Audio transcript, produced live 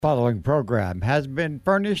Following program has been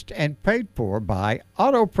furnished and paid for by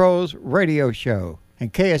Auto Pros Radio Show,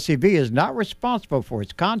 and KSCV is not responsible for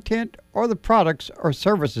its content or the products or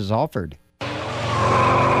services offered.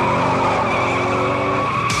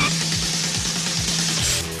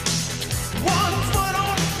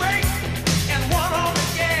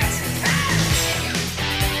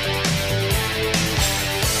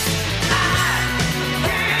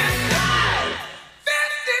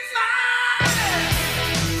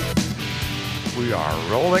 We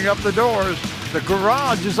are rolling up the doors. The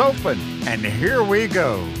garage is open, and here we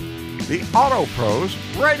go. The Auto Pros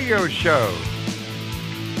Radio Show.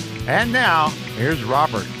 And now, here's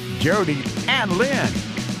Robert, Jody, and Lynn,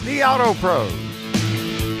 the Auto Pros.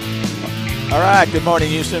 All right, good morning,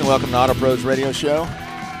 Houston. Welcome to Auto Pros Radio Show.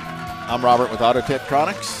 I'm Robert with Auto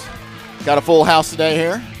Tektronix. Got a full house today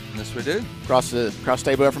here. Yes, we do. Across the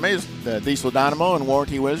table for me is the Diesel Dynamo and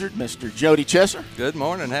Warranty Wizard, Mr. Jody Chesser. Good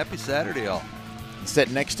morning. Happy Saturday, all. And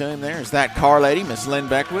sitting next to him there is that car lady, Miss Lynn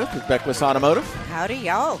Beckwith with Beckwith Automotive. Howdy,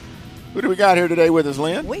 y'all. Who do we got here today with us,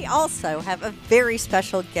 Lynn? We also have a very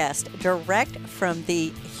special guest direct from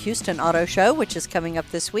the Houston Auto Show, which is coming up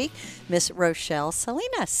this week, Miss Rochelle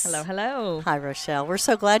Salinas. Hello, hello. Hi, Rochelle. We're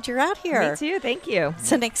so glad you're out here. Me too. Thank you.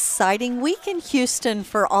 It's an exciting week in Houston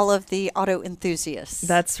for all of the auto enthusiasts.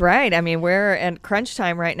 That's right. I mean, we're at crunch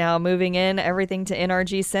time right now, moving in everything to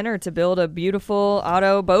NRG Center to build a beautiful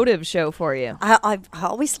automotive show for you. I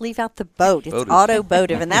always leave out the boat. It's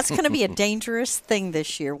automotive, and that's going to be a dangerous thing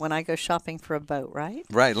this year when I go shopping for a boat, right?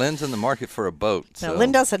 Right. Lynn's in the market for a boat. Now,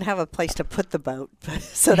 Lynn doesn't have a place to put the boat,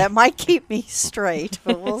 so that might keep me straight,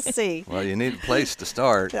 but we'll see. Well, you need a place to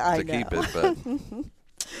start to keep it, but...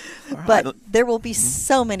 But there will be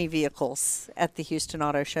so many vehicles at the Houston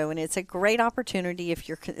Auto Show, and it's a great opportunity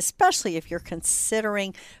especially if you're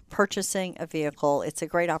considering purchasing a vehicle. It's a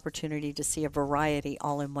great opportunity to see a variety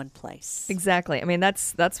all in one place. Exactly. I mean,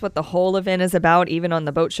 that's what the whole event is about, even on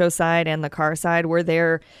the boat show side and the car side. We're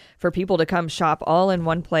there for people to come shop all in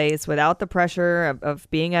one place without the pressure of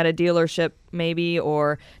being at a dealership maybe,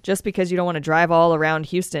 or just because you don't want to drive all around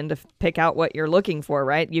Houston to pick out what you're looking for,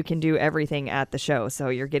 right? You can do everything at the show. So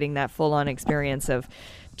you're getting that full-on experience of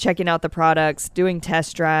checking out the products, doing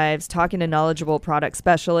test drives, talking to knowledgeable product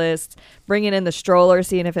specialists, bringing in the stroller,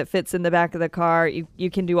 seeing if it fits in the back of the car.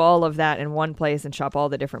 You can do all of that in one place and shop all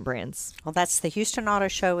the different brands. Well, that's the Houston Auto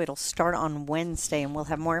Show. It'll start on Wednesday, and we'll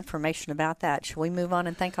have more information about that. Should we move on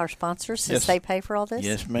and thank our sponsors since they pay for all this?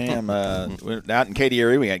 Yes, ma'am. Out in Katy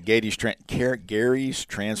area, we got Gary's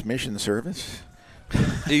Transmission Service.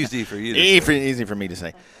 Easy for you to Easy for me to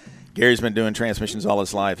say. Gary's been doing transmissions all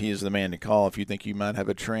his life. He is the man to call if you think you might have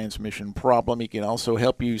a transmission problem. He can also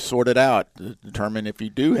help you sort it out, to determine if you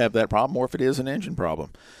do have that problem or if it is an engine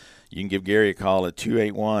problem. You can give Gary a call at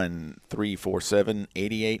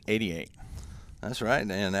 281-347-8888. That's right.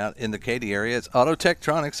 And out in the Katy area, it's Auto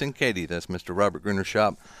Tektronix in Katy. That's Mr. Robert Gruner's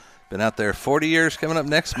shop. Been out there 40 years coming up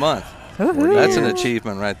next month. That's an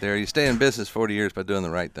achievement right there. You stay in business 40 years by doing the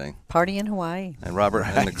right thing. Party in Hawaii. And Robert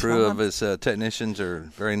and the crew of his technicians are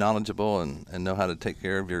very knowledgeable and know how to take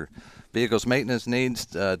care of your vehicle's maintenance needs,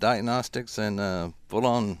 diagnostics, and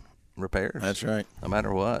full-on repairs. That's right. No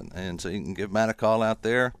matter what. And so you can give Matt a call out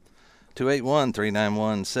there,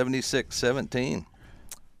 281-391-7617.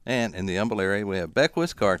 And in the Humble area, we have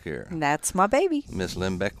Beckwith Car Care. That's my baby. Miss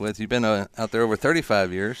Lynn Beckwith. You've been out there over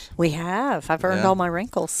 35 years. We have. I've earned all my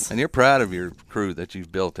wrinkles. And you're proud of your crew that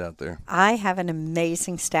you've built out there. I have an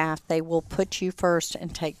amazing staff. They will put you first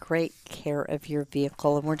and take great care of your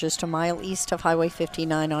vehicle. And we're just a mile east of Highway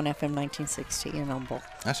 59 on FM 1960 in Humble.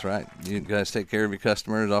 That's right. You guys take care of your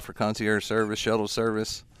customers, offer concierge service, shuttle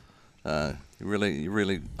service. You're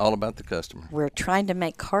really all about the customer. We're trying to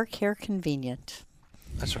make car care convenient.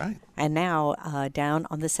 That's right. And now down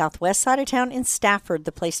on the southwest side of town in Stafford,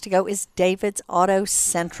 the place to go is David's Auto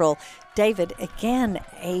Central. David, again,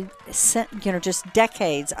 just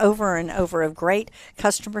decades over and over of great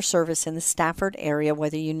customer service in the Stafford area.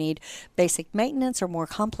 Whether you need basic maintenance or more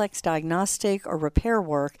complex diagnostic or repair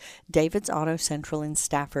work, David's Auto Central in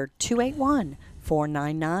Stafford,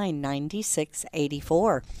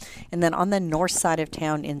 281-499-9684. And then on the north side of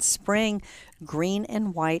town in Spring, Green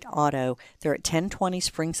and White Auto. They're at 1020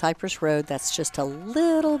 Spring Cypress Road. That's just a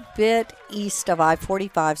little bit east of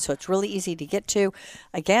I-45, so it's really easy to get to.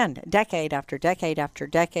 Again, decade after decade after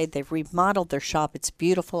decade, they've remodeled their shop. It's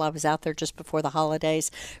beautiful. I was out there just before the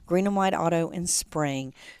holidays. Green and White Auto in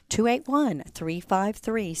Spring,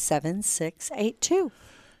 281-353-7682.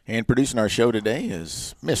 And producing our show today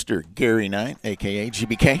is Mr. Gary Knight, a.k.a.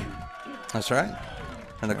 GBK. That's right.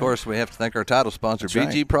 And, of course, we have to thank our title sponsor, That's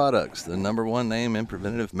BG right. Products, the #1 name in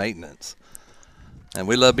preventative maintenance. And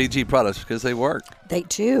we love BG products because they work. They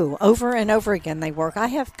do. Over and over again, they work. I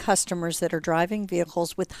have customers that are driving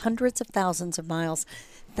vehicles with hundreds of thousands of miles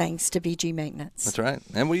thanks to BG Maintenance. That's right.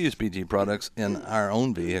 And we use BG products in our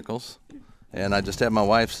own vehicles. And I just had my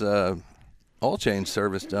wife's oil change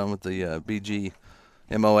service done with the BG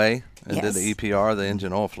MOA and did the EPR, the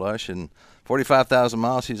engine oil flush, and 45,000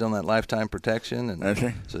 miles. She's on that lifetime protection,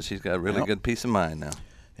 and so she's got really good peace of mind now.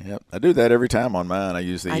 Yep, I do that every time on mine. I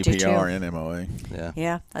use the I EPR and MOA.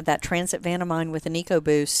 Yeah, that Transit van of mine with an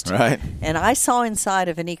EcoBoost. Right. And I saw inside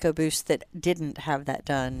of an EcoBoost that didn't have that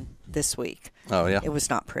done this week. Oh, yeah. It was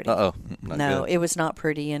not pretty. No, good. It was not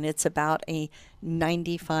pretty, and it's about a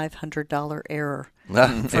 $9,500 error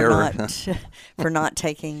for not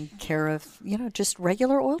taking care of, just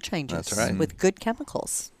regular oil changes. That's right. With good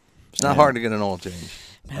chemicals. It's not hard to get an oil change.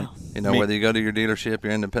 No. Whether you go to your dealership,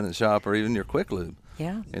 your independent shop, or even your quick lube.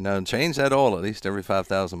 Yeah. Change that oil at least every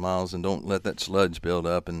 5,000 miles, and don't let that sludge build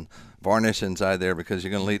up and varnish inside there, because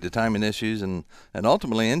you're going to lead to timing issues and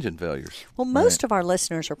ultimately engine failures. Well, most of our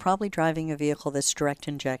listeners are probably driving a vehicle that's direct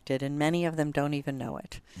injected, and many of them don't even know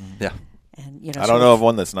it. Yeah. And I don't know of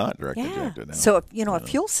one that's not direct injected now. So a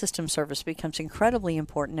fuel system service becomes incredibly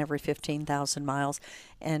important every 15,000 miles,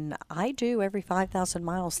 and I do every 5,000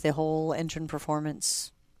 miles the whole engine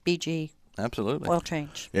performance BG Absolutely. oil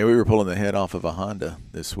change. Yeah, we were pulling the head off of a Honda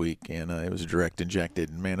this week, and it was direct injected.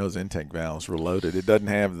 And man, those intake valves were loaded. It doesn't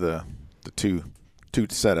have the two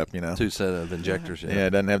setup, Two set of injectors. Yeah,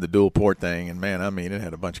 it doesn't have the dual port thing. And man, it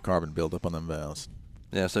had a bunch of carbon buildup on them valves.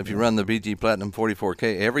 Yeah, so if you run the BG Platinum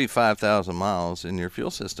 44K every 5,000 miles in your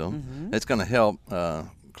fuel system, it's going to help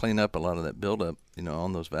clean up a lot of that buildup,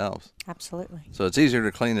 on those valves. Absolutely. So it's easier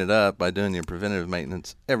to clean it up by doing your preventative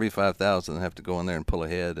maintenance every 5,000 than have to go in there and pull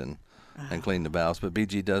ahead and clean the valves. But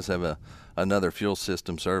BG does have another fuel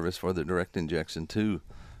system service for the direct injection to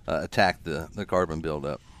attack the carbon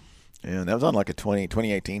buildup. Yeah, and that was on like a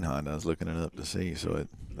 2018 Honda. I was looking it up to see, so it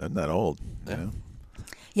wasn't that old.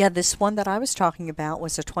 Yeah, this one that I was talking about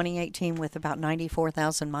was a 2018 with about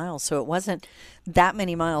 94,000 miles, so it wasn't that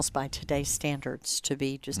many miles by today's standards to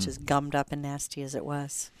be just as gummed up and nasty as it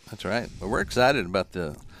was. That's right. Well, we're excited about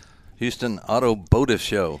the Houston Automotive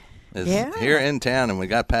Show. It's here in town, and we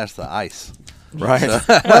got past the ice. Right. So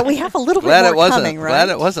well, we have a little bit more coming, right? Glad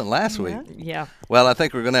it wasn't last week. Yeah. Well, I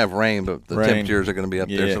think we're going to have rain, but the temperatures are going to be up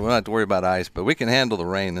there, so we don't have to worry about ice. But we can handle the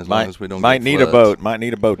rain as long as we don't get floods. Might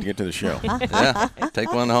need a boat to get to the show. Yeah.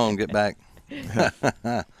 Take one home, get back.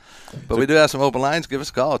 But we do have some open lines. Give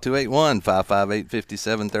us a call,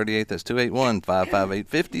 281-558-5738. That's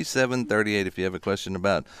 281-558-5738 if you have a question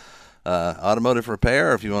about automotive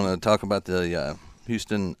repair, or if you want to talk about the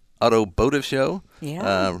Houston Automotive Show.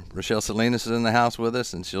 Yeah. Rochelle Salinas is in the house with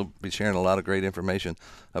us, and she'll be sharing a lot of great information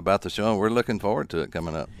about the show, and we're looking forward to it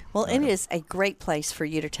coming up. Well, it is a great place for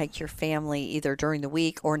you to take your family either during the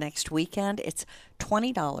week or next weekend. It's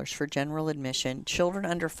 $20 for general admission. Children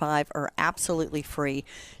under 5 are absolutely free.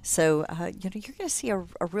 So, you're going to see a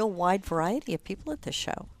real wide variety of people at this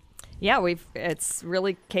show. Yeah, it's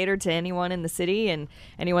really catered to anyone in the city and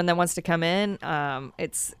anyone that wants to come in.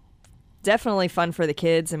 It's definitely fun for the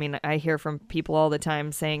kids. I mean, I hear from people all the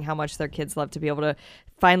time saying how much their kids love to be able to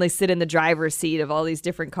finally sit in the driver's seat of all these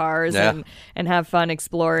different cars and have fun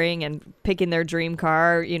exploring and picking their dream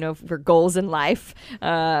car, for goals in life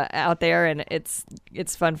out there. And it's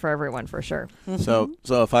fun for everyone for sure. So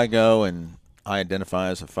if I go and I identify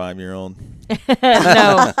as a 5-year-old,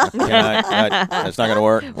 No. That's not going to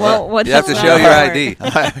work. Well, you have to show your ID. You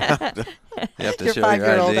have to Your show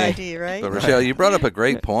 5-year-old your ID, right? But Rochelle, you brought up a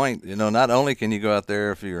great point. Not only can you go out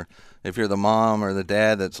there if you're the mom or the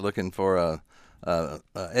dad that's looking for a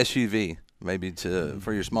SUV, maybe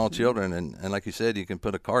for your small children, and like you said, you can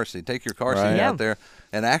put a car seat. Take your car seat out there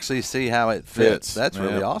and actually see how it fits. That's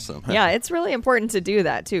really awesome. Yeah, it's really important to do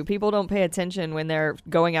that too. People don't pay attention when they're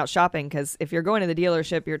going out shopping, because if you're going to the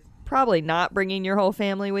dealership, you're probably not bringing your whole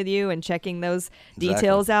family with you and checking those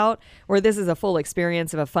details out, where this is a full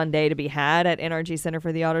experience of a fun day to be had at NRG Center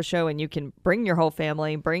for the Auto Show, and you can bring your whole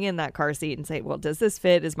family, bring in that car seat and say, well, does this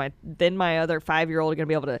fit? Is my other 5-year-old going to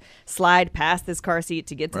be able to slide past this car seat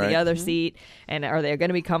to get to the other seat? And are they going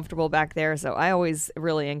to be comfortable back there? So I always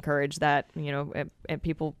really encourage that, and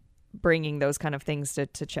people bringing those kind of things to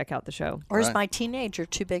check out the show. Or is my teenager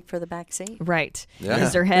too big for the back seat? Right. Yeah.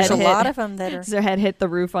 There's a lot of them that are. Does their head hit the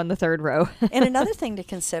roof on the third row? And another thing to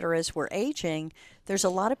consider as we're aging, there's a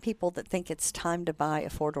lot of people that think it's time to buy a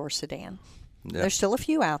 4-door sedan. Yeah. There's still a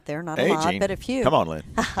few out there, not a lot, Aging. but a few. Come on, Lynn.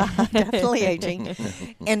 Definitely aging.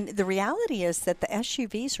 And the reality is that the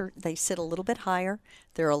SUVs they sit a little bit higher.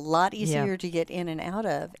 They're a lot easier to get in and out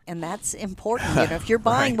of, and that's important. If you're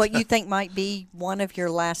buying what you think might be one of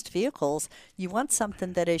your last vehicles, you want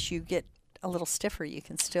something that as you get a little stiffer, you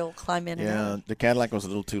can still climb in and out. Yeah, the Cadillac was a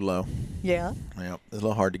little too low. Yeah. Yeah, it's a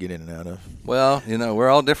little hard to get in and out of. Well, we're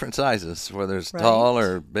all different sizes, whether it's tall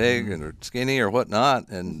or big or skinny or whatnot,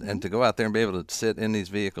 and to go out there and be able to sit in these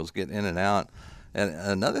vehicles, get in and out. And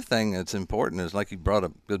another thing that's important is, like you brought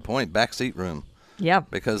up a good point, back seat room. Yeah.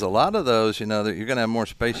 Because a lot of those, you're going to have more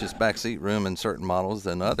spacious back seat room in certain models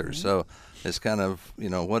than others. So it's kind of,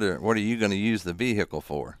 what are you going to use the vehicle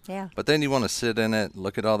for? Yeah. But then you want to sit in it,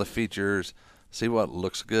 look at all the features, see what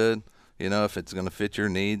looks good, if it's going to fit your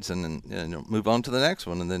needs, and then move on to the next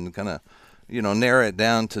one, and then kind of, narrow it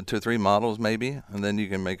down to 2 or 3 models maybe, and then you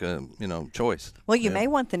can make a, choice. Well, you may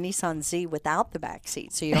want the Nissan Z without the back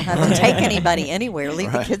seat, so you don't have to take anybody anywhere.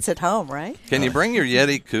 Leave the kids at home, right? Can you bring your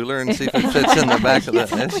Yeti cooler and see if it fits in the back of the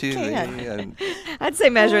SUV? can. I'd say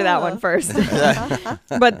measure that one first.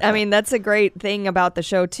 But, I mean, that's a great thing about the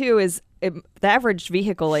show, too, is the average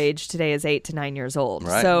vehicle age today is 8 to 9 years old.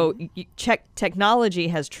 Right. So technology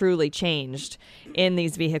has truly changed in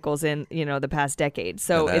these vehicles in, the past decade.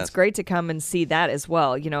 So it's great to come and see that as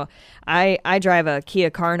well. I drive a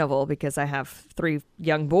Kia Carnival because I have 3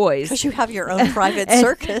 young boys. Because you have your own private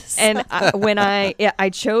circus. And when I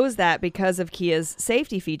chose that because of Kia's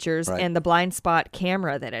safety features and the blind spot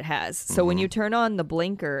camera that it has. So when you turn on the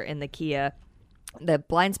blinker in the Kia, the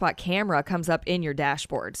blind spot camera comes up in your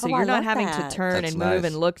dashboard. So you're not having to turn and move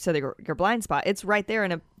and look to your blind spot. It's right there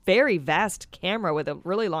in a very vast camera with a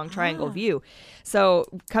really long triangle view. So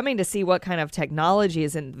coming to see what kind of technology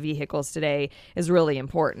is in vehicles today is really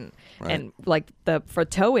important. Right. And like for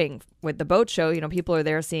towing with the boat show, people are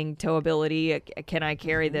there seeing towability. Can I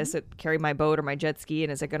carry this, carry my boat or my jet ski,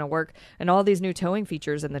 and is it going to work? And all these new towing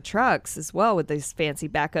features in the trucks as well, with these fancy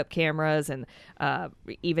backup cameras and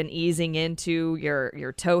even easing into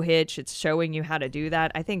your tow hitch. It's showing you how to do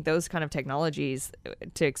that. I think those kind of technologies,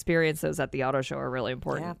 to experience those at the auto show, are really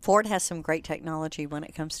important. Yeah, Ford has some great technology when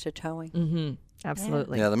it comes to towing. Mm-hmm.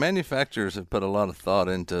 Absolutely. Yeah, the manufacturers have put a lot of thought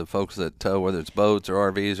into folks that tow, whether it's boats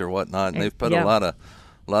or RVs or whatnot, and they've put a lot of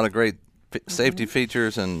great safety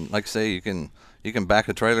features. And like I say, you can back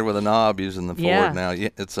a trailer with a knob using the Ford now.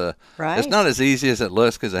 It's not as easy as it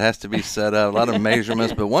looks because it has to be set up, a lot of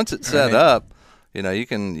measurements. But once it's set up, you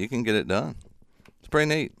can get it done. It's pretty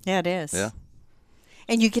neat. Yeah, it is. Yeah.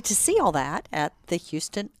 And you get to see all that at the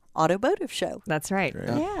Houston Automotive Show. That's right.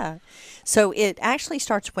 Yeah. So it actually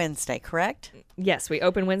starts Wednesday, correct? Yes, we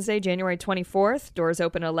open Wednesday, January 24th. Doors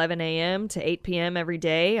open 11 a.m. to 8 p.m. every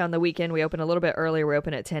day. On the weekend, we open a little bit earlier. We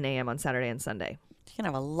open at 10 a.m. on Saturday and Sunday. You can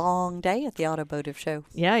have a long day at the Automotive Show.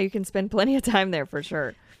 Yeah, you can spend plenty of time there for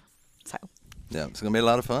sure. So. Yeah, it's going to be a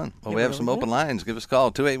lot of fun. Well, we have some open lines. Give us a call,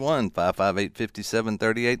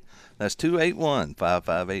 281-558-5738. That's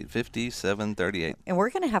 281-558-5738. And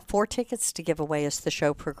we're going to have 4 tickets to give away as the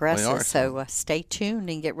show progresses. So stay tuned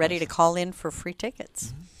and get ready to call in for free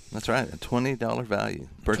tickets. That's right, a $20 value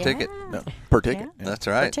per ticket. No, per ticket. Yeah. That's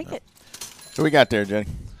right. Per ticket. So we got there, Jenny.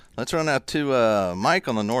 Let's run out to Mike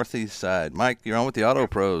on the northeast side. Mike, you're on with the Auto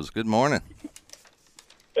Pros. Good morning.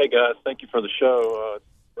 Hey, guys. Thank you for the show. It's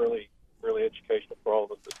really educational for all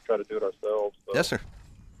of us to try to do it ourselves. So Yes, sir.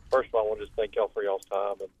 First of all, I want to just thank y'all for y'all's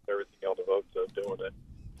time and everything y'all devote to doing it.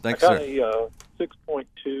 Thanks, I got sir. a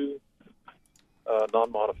 6.2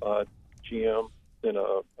 non-modified GM in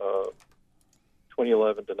a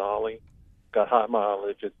 2011 Denali. Got high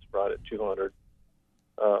mileage. It's right at 200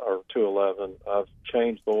 or 211. I've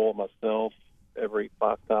changed the oil myself every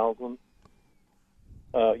 5,000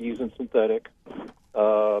 using synthetic.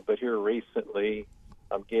 But here recently,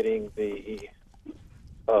 I'm getting the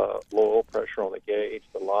low oil pressure on the gauge,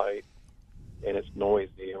 the light, and it's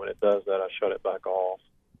noisy. And when it does that, I shut it back off.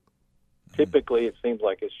 Typically, it seems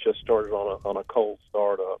like it's just started on a cold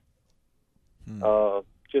startup.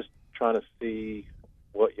 Just trying to see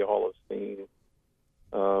what y'all have seen,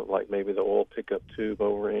 like maybe the oil pickup tube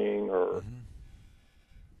O-ring or.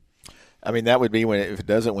 I mean, that would be if it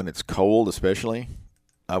does it when it's cold, especially.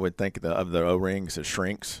 I would think of the O-rings, it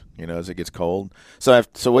shrinks, as it gets cold. So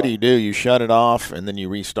what do? You shut it off and then you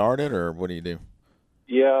restart it, or what do you do?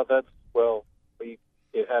 Yeah,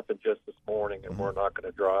 it happened just this morning, and we're not going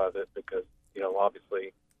to drive it because,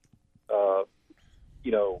 obviously,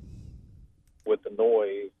 with the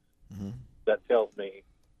noise, that tells me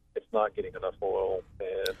it's not getting enough oil.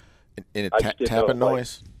 And it tapping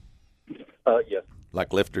noise? Yes.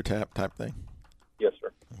 Like lifter tap type thing? Yes,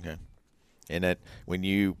 sir. Okay. And that when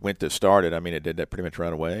you went to start it, I mean, it did that pretty much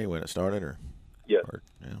right away when it started, or? Yes. Or,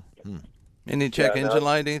 Any check engine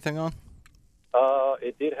light, anything on?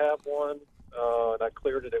 It did have one, and I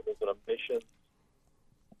cleared it. It was an emissions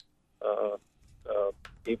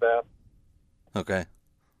evap. Okay.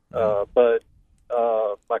 But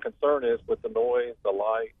my concern is with the noise, the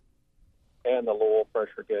light, and the low oil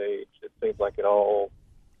pressure gauge. It seems like it all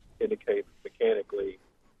indicates mechanically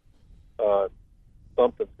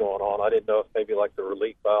something's going on. I didn't know if maybe like the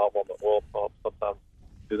relief valve on the oil pump, sometimes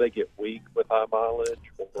do they get weak with high mileage?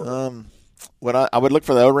 Or? What I would look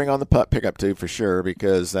for the O-ring on the pickup tube for sure,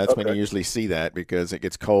 because that's when you usually see that, because it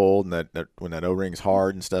gets cold, and that when that O-ring's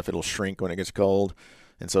hard and stuff, it'll shrink when it gets cold,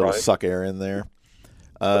 and so it'll suck air in there.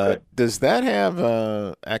 Does that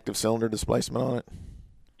have active cylinder displacement on it?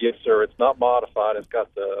 Yes, sir. It's not modified. It's got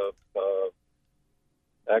the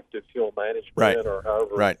active fuel management, or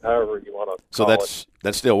however you want to call it.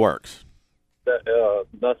 That still works.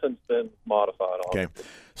 Nothing's been modified on it. Okay.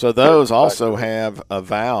 So those also have a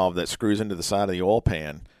valve that screws into the side of the oil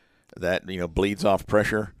pan that, bleeds off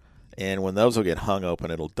pressure. And when those will get hung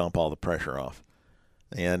open, it'll dump all the pressure off.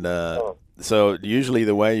 And so usually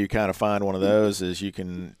the way you kind of find one of those is you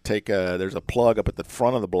can take there's a plug up at the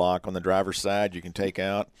front of the block on the driver's side you can take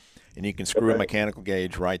out, and you can screw a mechanical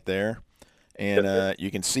gauge right there. And you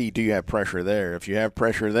can see, do you have pressure there? If you have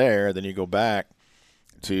pressure there, then you go back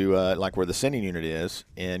to like where the sending unit is,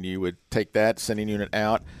 and you would take that sending unit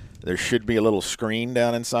out. There should be a little screen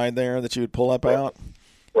down inside there that you would pull up out.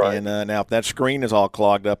 Right. And now if that screen is all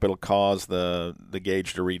clogged up, it'll cause the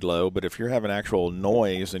gauge to read low. But if you're having actual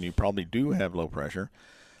noise, then you probably do have low pressure.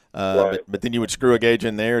 But then you would screw a gauge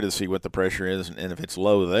in there to see what the pressure is, and if it's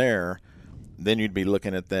low there, then you'd be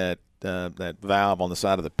looking at that valve on the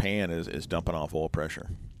side of the pan is dumping off oil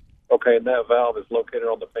pressure. Okay, and that valve is located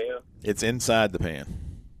on the pan? It's inside the pan.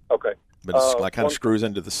 Okay. But it's like kind of screws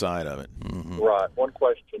into the side of it. Mm-hmm. Right. One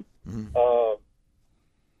question. Mm-hmm.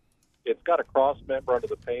 It's got a cross member under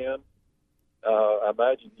the pan. I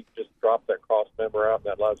imagine you can just drop that cross member out, and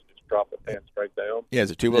that allows you to just drop the pan straight down. Yeah,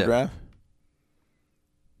 is it two-wheel drive?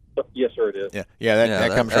 Yes, sir, it is. Yeah,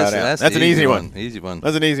 that comes right out. That's an easy one. Easy one.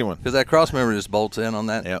 That's an easy one. Because that cross member just bolts in on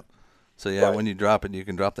that. Yep. So, when you drop it, you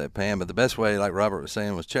can drop that pan. But the best way, like Robert was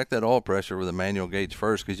saying, was check that oil pressure with a manual gauge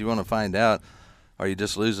first, because you want to find out, are you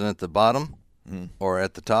just losing at the bottom or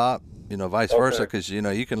at the top, vice versa, because,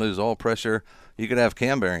 you can lose oil pressure. You could have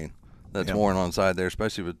cam bearing that's worn on side there,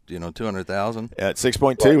 especially with, 200,000. At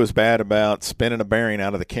 6.2 was bad about spinning a bearing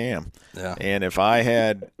out of the cam. Yeah. And if I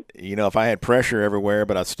had, if I had pressure everywhere,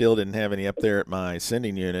 but I still didn't have any up there at my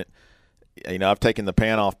sending unit, I've taken the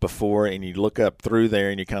pan off before, and you look up through there,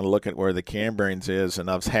 and you kind of look at where the cam bearings is,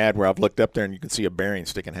 and I've had where I've looked up there, and you can see a bearing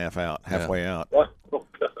sticking halfway out. Oh, gosh.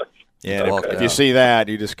 Yeah, if you see that,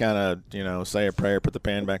 you just kind of, say a prayer, put the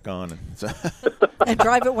pan back on, and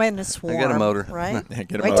drive it when it's warm. And get a motor, right?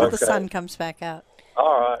 Get a Wait motor. till the sun comes back out.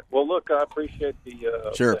 All right. Well, look, I appreciate the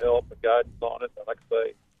help and guidance on it. And like I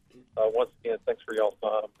say, once again, thanks for y'all's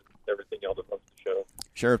time and everything y'all do on the show.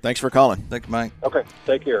 Sure. Thanks for calling. Thank you, Mike. Okay.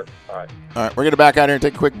 Take care. All right. All right. We're going to back out here and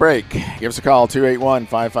take a quick break. Give us a call,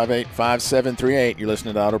 281-558-5738. You're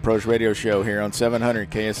listening to Auto Pros Radio Show here on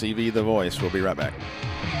 700 KSEV, The Voice. We'll be right back.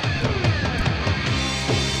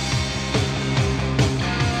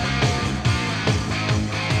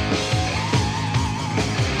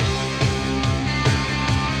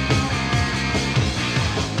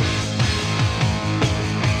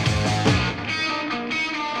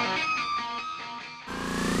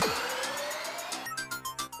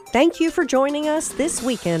 Thank you for joining us this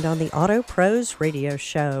weekend on the Auto Pros Radio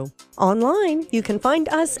Show. Online, you can find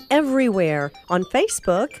us everywhere on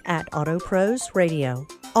Facebook at Auto Pros Radio.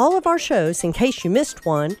 All of our shows, in case you missed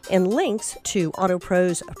one, and links to Auto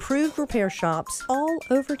Pros approved repair shops all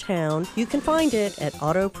over town, you can find it at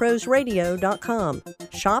autoprosradio.com.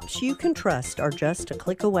 Shops you can trust are just a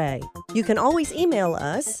click away. You can always email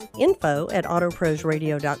us,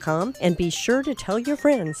 info@autoprosradio.com, and be sure to tell your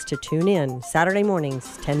friends to tune in Saturday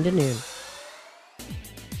mornings, 10 to noon.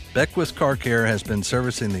 Beckwith Car Care has been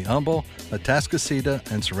servicing the Humble, Atascocita,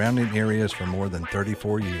 and surrounding areas for more than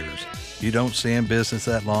 34 years. You don't stay in business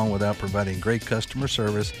that long without providing great customer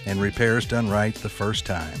service and repairs done right the first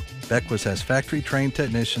time. Beckwith has factory-trained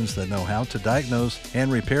technicians that know how to diagnose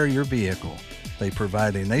and repair your vehicle. They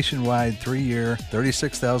provide a nationwide 3-year,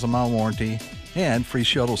 36,000-mile warranty and free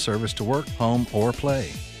shuttle service to work, home, or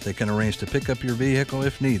play. They can arrange to pick up your vehicle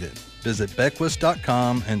if needed. Visit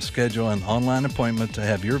Beckwith.com and schedule an online appointment to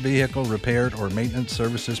have your vehicle repaired or maintenance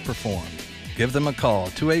services performed. Give them a call,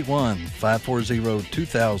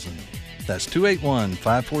 281-540-2000. That's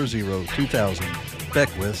 281-540-2000.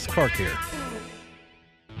 Beckwith's Car Care.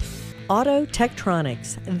 Auto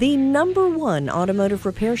Tektronics, the #1 automotive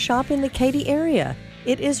repair shop in the Katy area.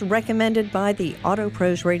 It is recommended by the Auto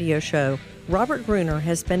Pros Radio Show. Robert Gruner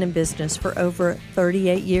has been in business for over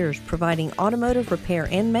 38 years, providing automotive repair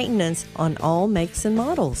and maintenance on all makes and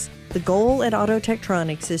models. The goal at Auto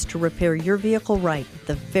Tektronics is to repair your vehicle right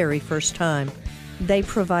the very first time. They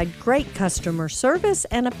provide great customer service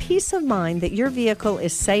and a peace of mind that your vehicle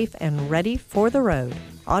is safe and ready for the road.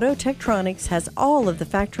 Auto Tektronics has all of the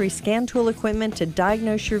factory scan tool equipment to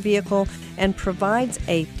diagnose your vehicle and provides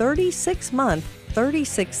a 36-month,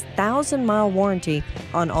 36,000-mile warranty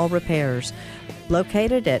on all repairs.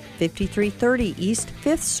 Located at 5330 East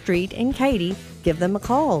 5th Street in Katy, give them a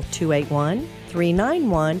call,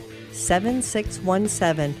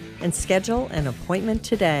 281-391-7617, and schedule an appointment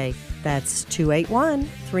today. That's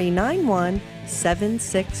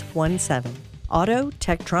 281-391-7617. Auto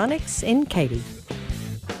Tektronics in Katy.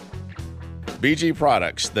 BG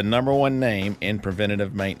Products, the #1 name in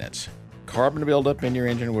preventative maintenance. Carbon buildup in your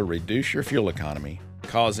engine will reduce your fuel economy,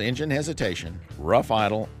 cause engine hesitation, rough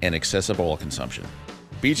idle, and excessive oil consumption.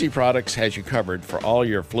 BG Products has you covered for all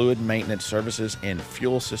your fluid maintenance services and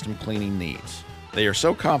fuel system cleaning needs. They are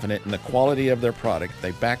so confident in the quality of their product,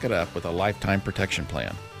 they back it up with a lifetime protection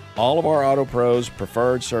plan. All of our Auto Pros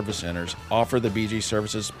preferred service centers offer the BG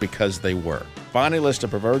services because they work. Find a list of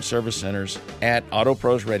preferred service centers at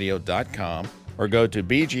autoprosradio.com or go to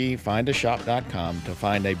bgfindashop.com to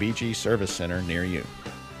find a BG service center near you.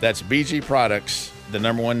 That's BG Products, the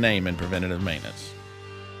 #1 name in preventative maintenance.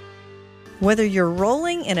 Whether you're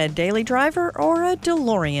rolling in a daily driver or a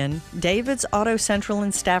DeLorean, David's Auto Central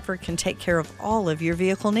in Stafford can take care of all of your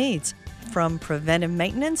vehicle needs. From preventive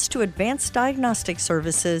maintenance to advanced diagnostic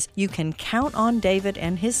services, you can count on David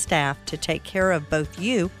and his staff to take care of both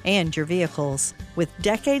you and your vehicles. With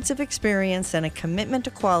decades of experience and a commitment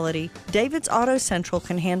to quality, David's Auto Central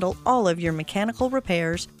can handle all of your mechanical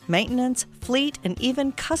repairs, maintenance, fleet, and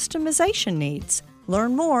even customization needs.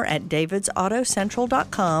 Learn more at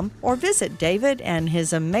davidsautocentral.com or visit David and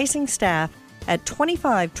his amazing staff at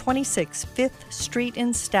 2526 5th Street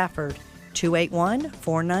in Stafford.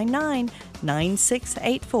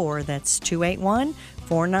 281-499-9684. That's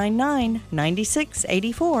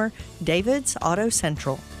 281-499-9684. David's Auto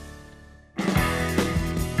Central.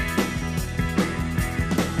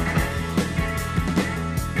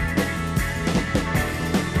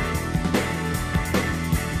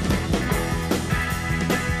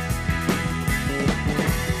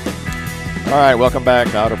 All right, welcome back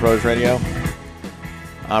to Auto Pros Radio.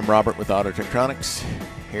 I'm Robert with Auto Tektronics,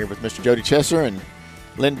 here with Mr. Jody Chesser and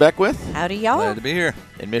Lynn Beckwith. Howdy, y'all. Glad to be here.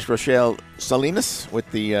 And Miss Rochelle Salinas with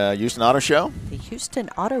the Houston Auto Show. The Houston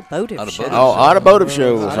Automotive Show. Automotive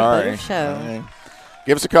Show. Sorry. Automotive Show. Right.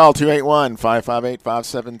 Give us a call,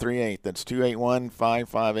 281-558-5738. That's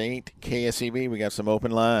 281-558-KSEB. We got some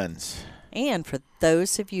open lines. And for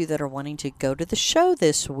those of you that are wanting to go to the show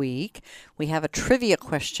this week, we have a trivia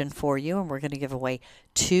question for you, and we're going to give away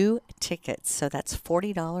 2 tickets. So that's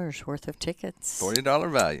 $40 worth of tickets. $40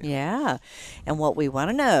 value. Yeah. And what we want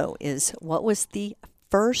to know is, what was the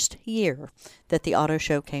first year that the auto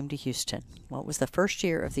show came to Houston? What was the first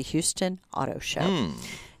year of the Houston Auto Show?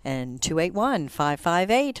 And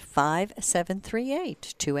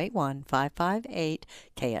 281-558-5738.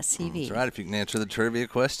 281-558-KSCV. That's right. If you can answer the trivia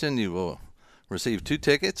question, you will receive 2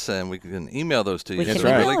 tickets, and we can email those to you. We can It's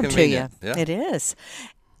email really them to you. convenient. Yeah. It is.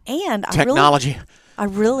 And Technology.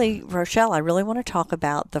 Rochelle, I really want to talk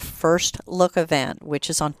about the First Look event, which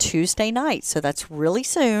is on Tuesday night. So that's really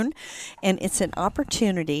soon. And it's an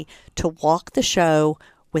opportunity to walk the show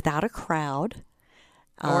without a crowd.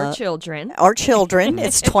 Or children.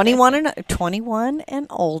 It's 21 and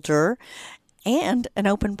older, and an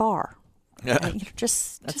open bar.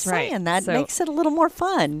 Just right. saying, that So- makes it a little more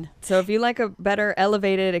fun. So if you like a better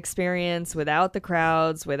elevated experience without the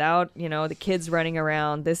crowds, without, the kids running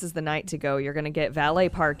around, this is the night to go. You're going to get valet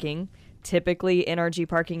parking. Typically, NRG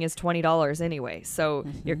parking is $20 anyway. So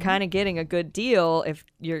you're kind of getting a good deal if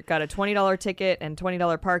you've got a $20 ticket and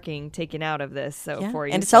 $20 parking taken out of this. So for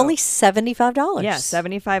you. And it's only $75. Yeah,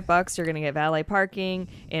 $75. You're going to get valet parking,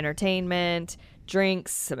 entertainment,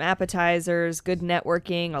 drinks, some appetizers, good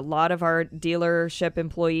networking. A lot of our dealership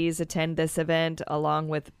employees attend this event, along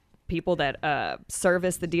with people that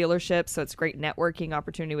service the dealership. So it's a great networking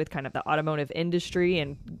opportunity with kind of the automotive industry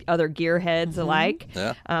and other gearheads alike.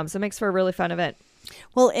 Yeah. So it makes for a really fun event.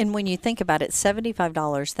 Well, and when you think about it,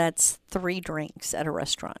 $75, that's 3 drinks at a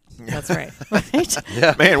restaurant. That's right. Right?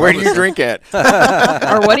 Yeah, Man, where do you drink at?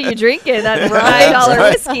 Or what are you drinking? That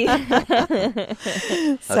 $5 whiskey.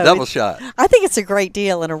 a double shot. I think it's a great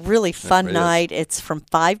deal and a really fun is. night. It's from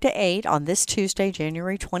 5 to 8 on this Tuesday,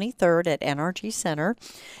 January 23rd at NRG Center.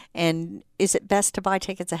 And is it best to buy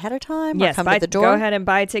tickets ahead of time Yes, or come to the door? go ahead and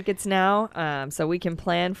buy tickets now, so we can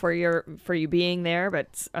plan for you being there.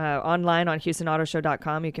 But online on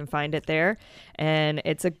HoustonAutoShow.com, you can find it there, and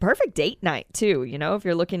it's a perfect date night too. You know, if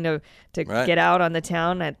you're looking to Right. get out on the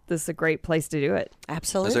town, this is a great place to do it.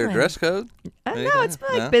 Absolutely. Is there a dress code? No, it's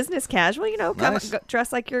like Yeah. business casual. You know, Nice.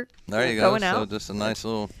 dress like you're There you go. going So out. just a nice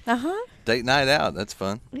little Uh-huh. date night out. That's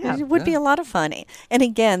fun. Yeah. It would be a lot of fun. And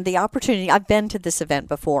again, the opportunity, I've been to this event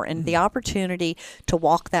before, and the opportunity to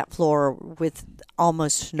walk that floor with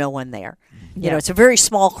almost no one there. You know, Yeah. it's a very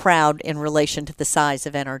small crowd in relation to the size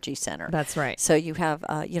of NRG Center. That's right. So you have,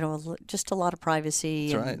 just a lot of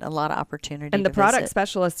privacy That's and right. a lot of opportunity. And the to product visit.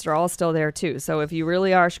 specialists are all still there too. So if you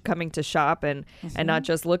really are coming to shop and not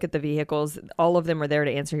just look at the vehicles, all of them are there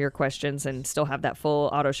to answer your questions and still have that full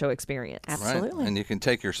auto show experience. Absolutely. Right. And you can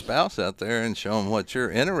take your spouse out there and show them what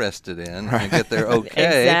you're interested in and get their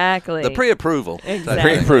okay. Exactly. The pre-approval. type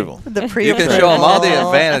Exactly. thing. Pre-approval. The You can show them all the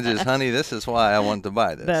pre-approval. advantages, honey. This is why I want to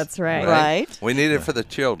buy this. That's right. Right. We need it for the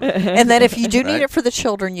children. And then if you do need Right. it for the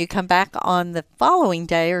children, you come back on the following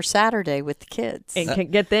day or Saturday with the kids. And can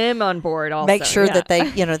get them on board also. Make sure yeah. that they,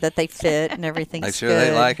 that they fit and everything's Make sure good.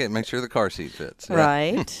 they like it. Make sure the car seat fits. Yeah.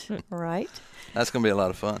 Right. Right. That's going to be a lot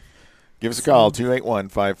of fun. Give us a call,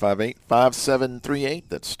 281-558-5738.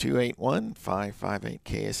 That's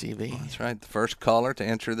 281-558-KSEV. That's right. The first caller to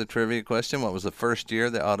answer the trivia question. What was the first year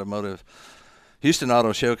the Houston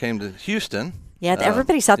Auto Show came to Houston? Yeah,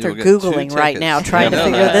 everybody's out there you'll get 2 Googling right tickets. now trying to Yeah,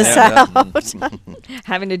 figure this yeah. out.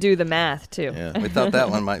 having to do the math too. Yeah. We thought that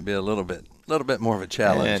one might be a little bit more of a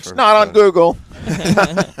challenge. And it's for- not on Google.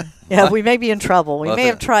 Yeah, we may be in trouble. We Well, may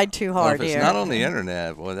if have tried too Well, hard if it's here. not on the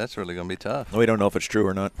internet, boy, that's really going to be tough. We don't know if it's true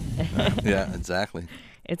or not. Yeah, exactly.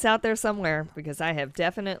 It's out there somewhere because I have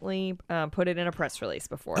definitely put it in a press release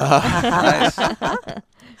before. Nice.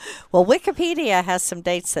 Well, Wikipedia has some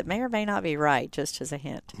dates that may or may not be right, just as a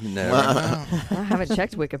hint. You never know. I haven't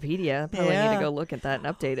checked Wikipedia. I probably need Yeah. to go look at that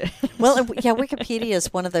and update it. Well, yeah, Wikipedia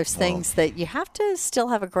is one of those things that you have to still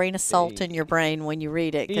have a grain of salt in your brain when you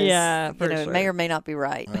read it. 'Cause, Yeah, for it may sure. or may not be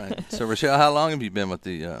right. Right. So, Rochelle, how long have you been with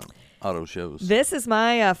the auto shows? This is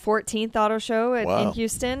my 14th auto show in Wow.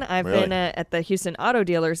 Houston. I've Really? been at the Houston Auto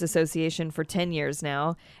Dealers Association for 10 years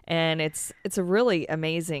now, and it's a really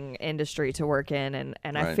amazing industry to work in, and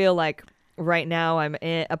I Right. feel like right now I'm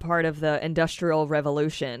a part of the industrial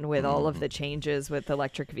revolution with all of the changes with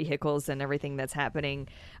electric vehicles and everything that's happening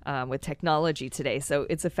with technology today. So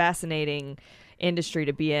it's a fascinating industry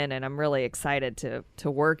to be in, and I'm really excited to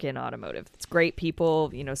work in automotive. It's great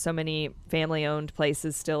people, so many family-owned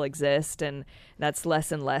places still exist, and that's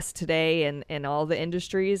less and less today in all the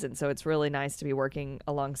industries, and so it's really nice to be working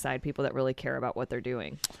alongside people that really care about what they're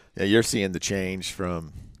doing. Yeah, you're seeing the change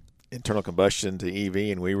from internal combustion to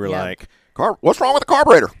EV, and we were Yeah. like, what's wrong with the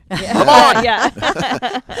carburetor? Come on. Yeah.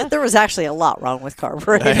 There was actually a lot wrong with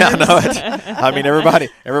carburetors. Yeah, I know it. I mean,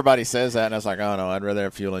 everybody says that, and I was like, oh no, I'd rather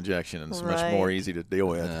have fuel injection, and it's much Right. more easy to deal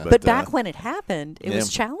with. Yeah. But back when it happened, it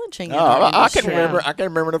was yeah. challenging. in Oh, our I can industry. remember. I can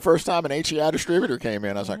remember the first time an HEI distributor came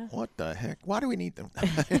in. I was like, "What the heck? Why do we need them?"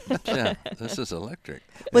 Yeah, this is electric.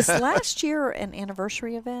 Was last year an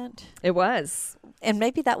anniversary event? It was. And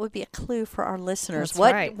maybe that would be a clue for our listeners.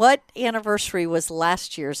 That's right. What anniversary was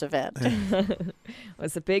last year's event? It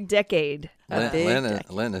was a big decade. big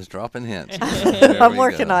Lynn is dropping hints. There I'm we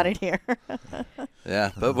working go. on it here.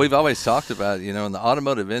 Yeah, but we've always talked about, in the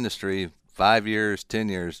automotive industry, 5 years, 10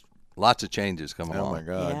 years, lots of changes come along. Oh my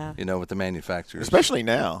God! Yeah. With the manufacturers. Especially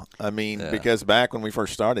now. I mean, Yeah. because back when we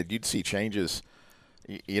first started, you'd see changes.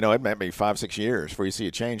 It might be 5-6 years before you see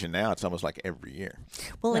a change, and now it's almost like every year.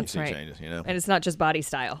 Well, You and, see right. changes. And it's not just body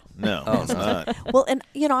style. No, Oh, it's no. not. well, and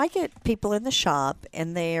I get people in the shop,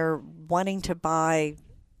 and they're wanting to buy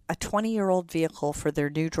a 20-year-old vehicle for their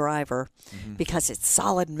new driver because it's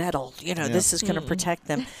solid metal. This is going to protect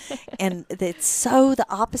them. And it's so the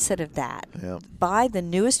opposite of that. Yeah. Buy the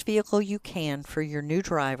newest vehicle you can for your new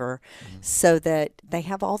driver so that they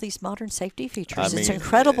have all these modern safety features. I It's mean,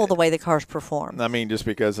 incredible the way the cars perform. I mean, just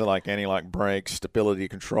because of anti-lock brakes, stability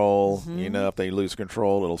control, if they lose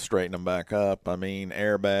control, it'll straighten them back up. I mean,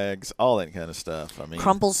 airbags, all that kind of stuff. I mean,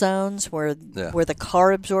 Crumple zones where Yeah. the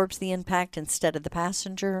car absorbs the impact instead of the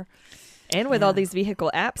passenger. And with all these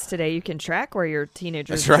vehicle apps today, you can track where your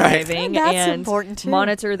teenager's That's right. driving That's and important, too.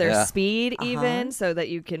 monitor their Yeah. speed even, so that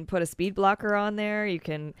you can put a speed blocker on there. You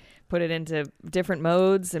can put it into different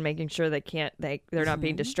modes and making sure they're not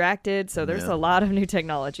being distracted. So there's a lot of new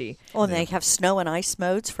technology. Well, and they have snow and ice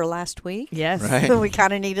modes for last week. Yes. Right. We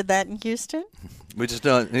kind of needed that in Houston. We just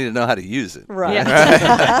don't need to know how to use it. Right.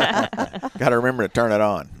 Yeah. Got to remember to turn it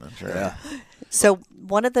on. That's right. Yeah. So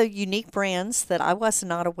one of the unique brands that I was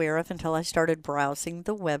not aware of until I started browsing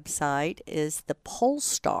the website is the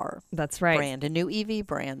Polestar That's right. brand, a new EV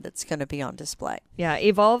brand that's going to be on display. Yeah,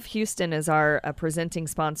 Evolve Houston is our presenting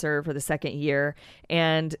sponsor for the second year,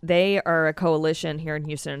 and they are a coalition here in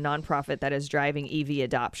Houston, a nonprofit that is driving EV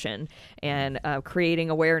adoption and creating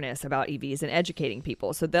awareness about EVs and educating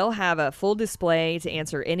people. So they'll have a full display to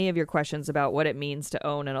answer any of your questions about what it means to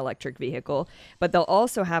own an electric vehicle, but they'll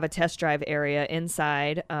also have a test drive area inside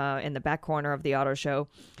in the back corner of the auto show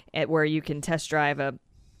where you can test drive a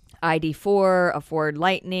ID4, a Ford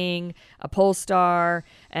Lightning, a Polestar,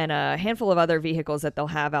 and a handful of other vehicles that they'll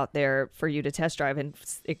have out there for you to test drive and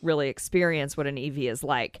really experience what an EV is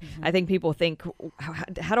like. I think people think,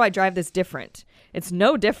 how do I drive this different? It's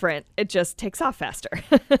no different. It just takes off faster.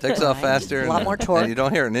 Takes off faster. A lot more torque. And you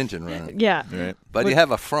don't hear an engine running. Yeah. Right. But you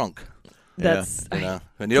have a frunk. That's You know,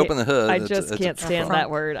 when you open the hood, I it's just a can't stand frunk. that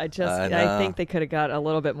word. I know. think they could have got a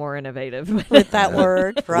little bit more innovative. With that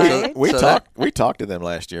word, right? We So talked to them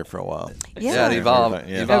last year for a while. Yeah, it Yeah. evolved.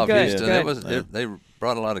 Yeah. Evolved Oh, good, Houston. good. They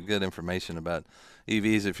brought a lot of good information about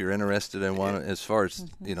EVs if you're interested in one, as far as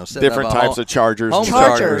setting Different up a types of chargers. home and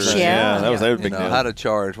Chargers, stuff. yeah. That was a you big know, deal. how to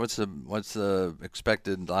charge, what's the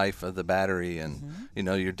expected life of the battery, and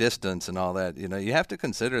your distance and all that. You have to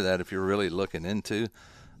consider that if you're really looking into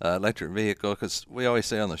electric vehicle, because we always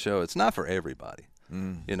say on the show it's not for everybody.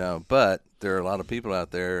 But there are a lot of people out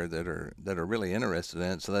there that are really interested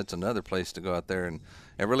in it. So that's another place to go out there and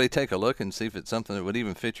really take a look and see if it's something that would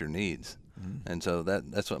even fit your needs. And so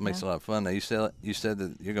that's what makes it a lot of fun. Now you said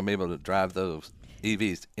that you're going to be able to drive those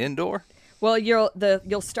EVs indoor. Well,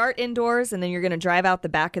 you'll start indoors, and then you're going to drive out the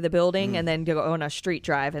back of the building, and then go on a street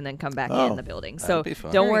drive, and then come back in the building. So be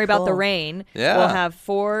fun. don't Very worry about the cool. rain. Yeah. We'll have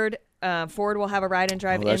Ford. Ford will have a ride and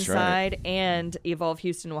drive that's right. inside, and Evolve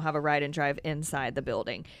Houston will have a ride and drive inside the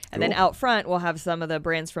building. And then out front, we'll have some of the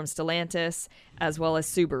brands from Stellantis as well as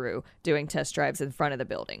Subaru doing test drives in front of the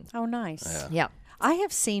building. Oh, nice. Yeah. I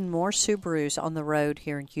have seen more Subarus on the road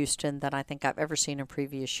here in Houston than I think I've ever seen in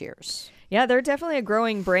previous years. Yeah, they're definitely a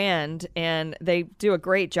growing brand, and they do a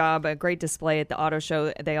great job, a great display at the auto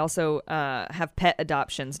show. They also have pet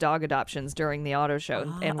adoptions, dog adoptions during the auto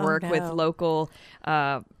show, and work with local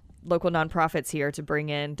nonprofits here to bring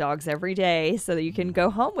in dogs every day so that you can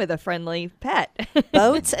go home with a friendly pet.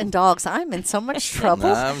 Boats and dogs. I'm in so much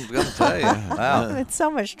trouble. I'm going to tell you. Wow. I'm in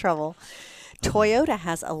so much trouble. Toyota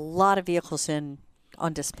has a lot of vehicles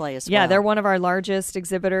on display as well. Yeah, they're one of our largest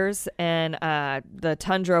exhibitors, and the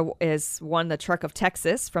Tundra won the Truck of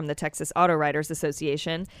Texas from the Texas Auto Writers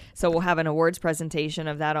Association. So we'll have an awards presentation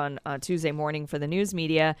of that on Tuesday morning for the news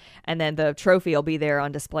media, and then the trophy will be there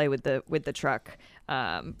on display with the truck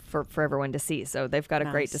for everyone to see. So they've got a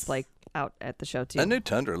great Nice. display out at the show too. That new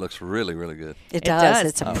Tundra looks really, really good. It does.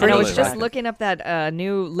 It's a Oh, And pretty I was really just like it. looking up that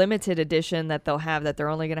new limited edition that they'll have, that they're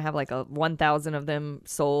only going to have like 1,000 of them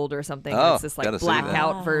sold or something. Oh, It's this like gotta see that.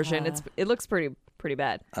 blackout version. It looks pretty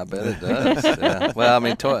bad. I bet it does. Yeah. Well, I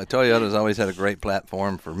mean, Toyota's always had a great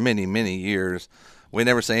platform for many, many years. We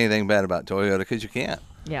never say anything bad about Toyota because you can't.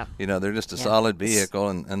 Yeah. They're just a solid vehicle,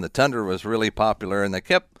 and the Tundra was really popular, and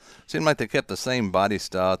seemed like they kept the same body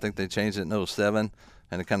style. I think they changed it in 2007,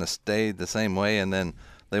 and it kind of stayed the same way, and then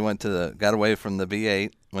they got away from the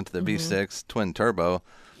V8, went to the V6 twin turbo.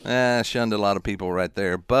 Shunned a lot of people right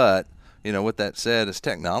there, but with that said, it's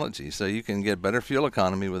technology, so you can get better fuel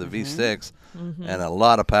economy with a V6 and a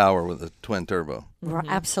lot of power with a twin turbo.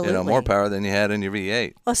 Absolutely. More power than you had in your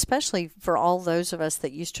V8. Well, especially for all those of us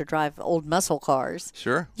that used to drive old muscle cars.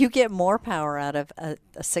 Sure. You get more power out of a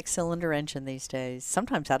 6-cylinder engine these days,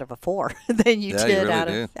 sometimes out of a 4 than you Yeah, did you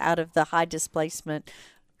really out of the high displacement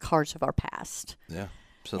cars of our past. Yeah.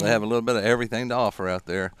 So they have a little bit of everything to offer out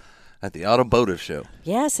there at the Automotive Show.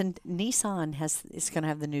 Yes, and Nissan is going to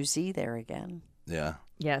have the new Z there again. Yeah.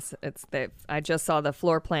 Yes, I just saw the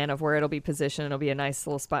floor plan of where it'll be positioned. It'll be a nice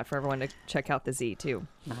little spot for everyone to check out the Z too.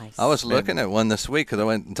 Nice. I was looking at one this week because I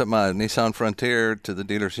went and took my Nissan Frontier to the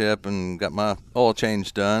dealership and got my oil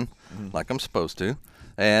change done like I'm supposed to.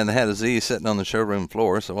 And they had a Z sitting on the showroom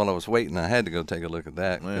floor. So while I was waiting, I had to go take a look at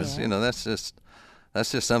that because,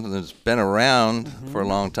 that's just something that's been around for a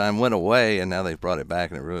long time, went away, and now they've brought it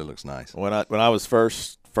back, and it really looks nice. When I was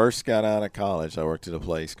first first got out of college, I worked at a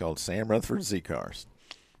place called Sam Rutherford Z-Cars.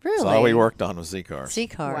 Really? So all we worked on was Z-Cars.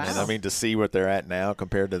 Z-Cars. Wow. And I mean, to see what they're at now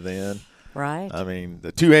compared to then. Right. I mean,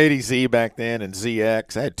 the 280Z back then and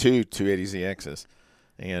ZX. I had two 280ZXs.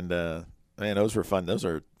 And, man, those were fun. Those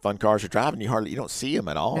are fun cars to drive, and you don't see them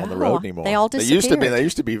at all on the No, road anymore. they all They used to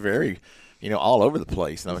disappeared. be very, all over the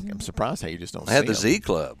place. And I'm surprised how you just don't see I had the them. Z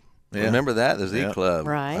Club. Yeah. Remember that? The Z Yeah. Club.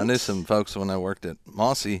 Right. I knew some folks when I worked at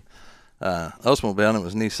Mossy, Oldsmobile, and it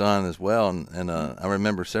was Nissan as well. And I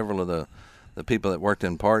remember several of the people that worked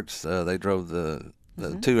in parts, they drove the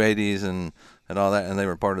 280s and all that, and they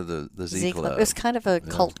were part of the Z Club. It was kind of a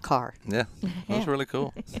cult car. Yeah, it was really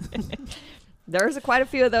cool. There's quite a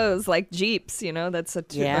few of those, like Jeeps, that's a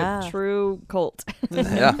true cult.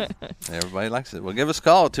 Yeah, everybody likes it. Well, give us a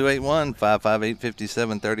call,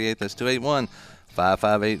 281-558-5738. That's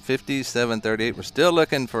 281-558-5738. We're still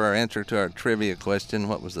looking for our answer to our trivia question.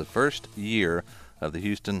 What was the first year of the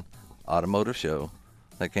Houston Automotive Show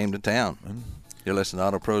that came to town? You're listening to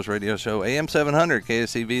Auto Pros Radio Show, AM 700,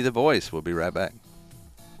 KSEV, The Voice. We'll be right back.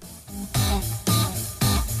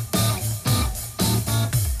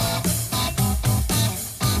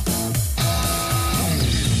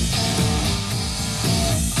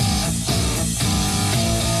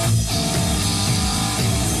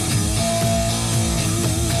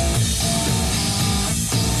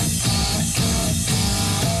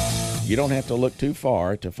 You don't have to look too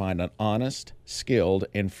far to find an honest, skilled,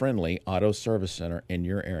 and friendly auto service center in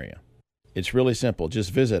your area. It's really simple.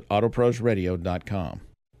 Just visit autoprosradio.com.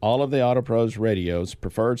 All of the Auto Pros Radio's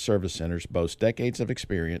preferred service centers boast decades of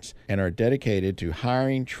experience and are dedicated to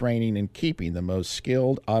hiring, training, and keeping the most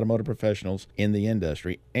skilled automotive professionals in the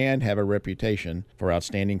industry and have a reputation for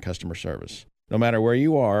outstanding customer service. No matter where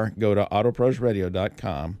you are, go to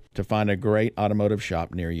autoprosradio.com to find a great automotive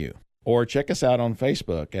shop near you. Or check us out on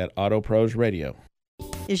Facebook at Auto Pros Radio.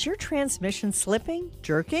 Is your transmission slipping,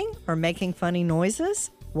 jerking, or making funny noises?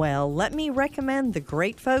 Well, let me recommend the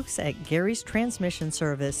great folks at Gary's Transmission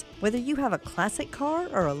Service. Whether you have a classic car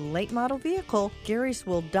or a late model vehicle, Gary's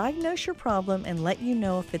will diagnose your problem and let you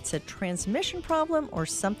know if it's a transmission problem or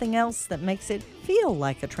something else that makes it feel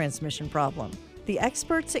like a transmission problem. The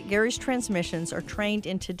experts at Gary's Transmissions are trained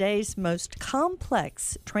in today's most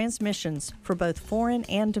complex transmissions for both foreign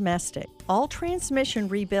and domestic. All transmission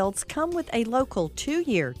rebuilds come with a local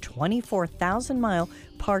 2-year, 24,000-mile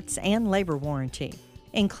parts and labor warranty,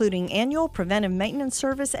 including annual preventive maintenance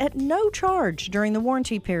service at no charge during the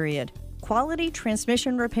warranty period. Quality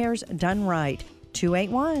transmission repairs done right.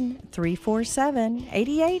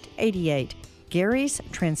 281-347-8888. Gary's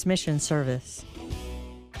Transmission Service.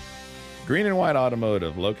 Green and White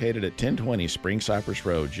Automotive, located at 1020 Spring Cypress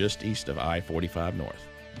Road, just east of I-45 North.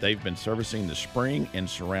 They've been servicing the Spring and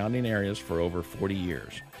surrounding areas for over 40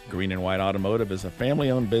 years. Green and White Automotive is a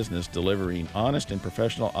family-owned business delivering honest and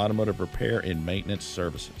professional automotive repair and maintenance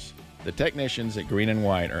services. The technicians at Green and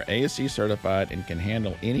White are ASE certified and can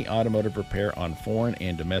handle any automotive repair on foreign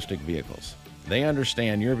and domestic vehicles. They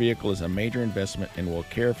understand your vehicle is a major investment and will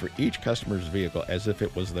care for each customer's vehicle as if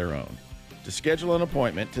it was their own. To schedule an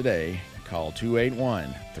appointment today, call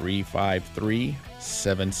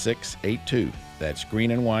 281-353-7682. That's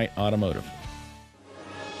Green and White Automotive.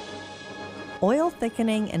 Oil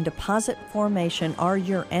thickening and deposit formation are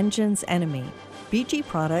your engine's enemy. BG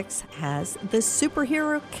Products has the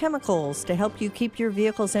superhero chemicals to help you keep your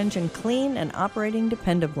vehicle's engine clean and operating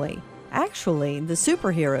dependably. Actually, the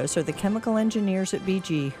superheroes are the chemical engineers at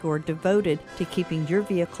BG who are devoted to keeping your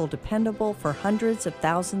vehicle dependable for hundreds of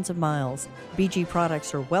thousands of miles. BG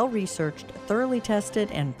products are well-researched, thoroughly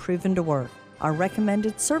tested, and proven to work. Our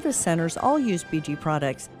recommended service centers all use BG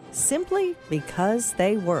products simply because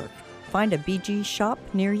they work. Find a BG shop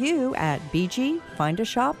near you at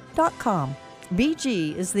bgfindashop.com.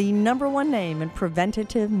 BG is the #1 name in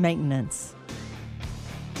preventative maintenance.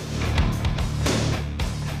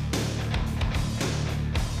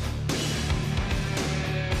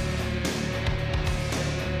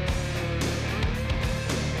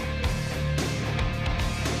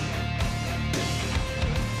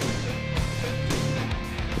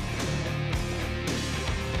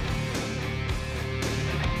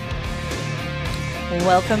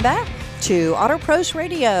 Welcome back to Auto Pros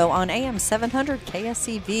Radio on AM 700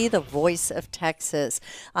 KSEV, the voice of Texas.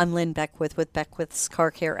 I'm Lynn Beckwith with Beckwith's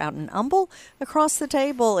Car Care out in Humble. Across the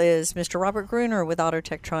table is Mr. Robert Gruner with Auto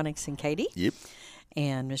Tektronix in Katy. Yep.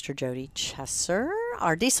 And Mr. Jody Chesser,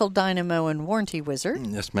 our diesel dynamo and warranty wizard.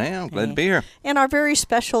 Yes, ma'am. Glad to be here. And our very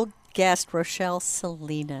special guest, Rochelle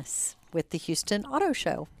Salinas. with the Houston Auto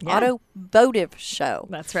Show, Yeah. Automotive Show.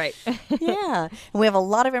 That's right. Yeah. And we have a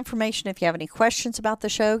lot of information. If you have any questions about the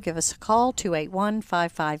show, give us a call,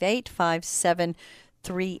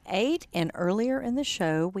 281-558-5738. And earlier in the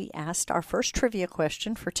show, we asked our first trivia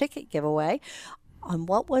question for ticket giveaway on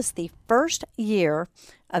what was the first year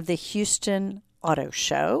of the Houston Auto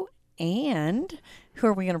Show. And who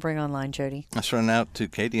are we going to bring online, Jody? Let's run out to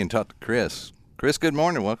Katie and talk to Chris. Chris, good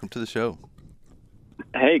morning. Welcome to the show.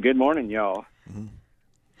 Hey, good morning, y'all.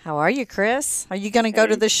 How are you, Chris? Are you going to go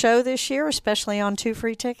to the show this year, especially on 2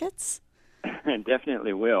 free tickets?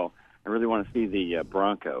 Definitely will. I really want to see the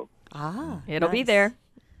Bronco. Ah, It'll be nice. there.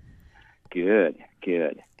 Good.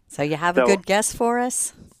 So you have a good guess for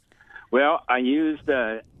us? Well, I used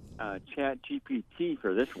Chat GPT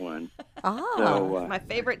for this one. Ah, So, My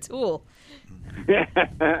favorite tool.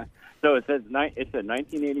 so it says it said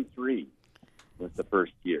 1983 was the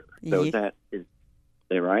first year. So is that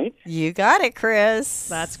right? you got it, Chris.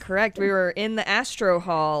 That's correct. We were in the Astro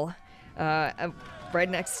Hall, right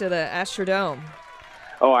next to the Astrodome.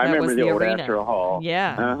 Oh, I That remember was the the old arena. Astro Hall.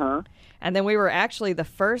 Yeah. Uh-huh. And then we were actually the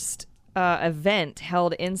first event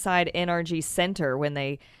held inside NRG Center when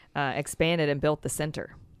they expanded and built the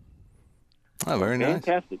center. Oh, very nice.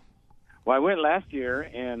 Fantastic. Well, I went last year,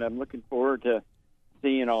 and I'm looking forward to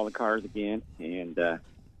seeing all the cars again. And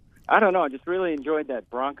I don't know, I just really enjoyed that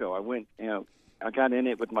Bronco. I got in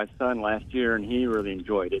it with my son last year, and he really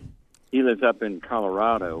enjoyed it. He lives up in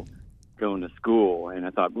Colorado going to school, and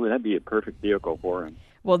I thought, boy, that'd be a perfect vehicle for him.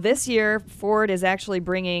 Well, this year, Ford is actually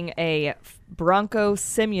bringing a Bronco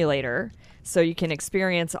simulator, so you can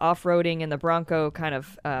experience off-roading in the Bronco kind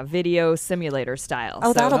of video simulator style.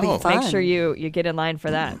 Oh, so that'll be fun. Make sure you get in line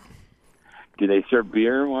for that. Do they serve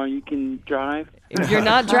beer while you can drive? You're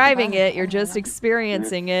not driving it; you're just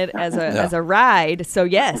experiencing it as a ride. So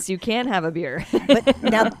yes, you can have a beer. But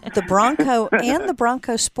now the Bronco and the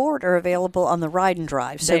Bronco Sport are available on the ride and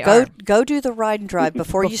drive. So They go do the ride and drive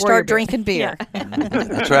before you Before start your beer. drinking beer.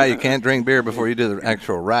 That's right. You can't drink beer before you do the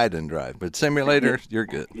actual ride and drive. But simulator, you're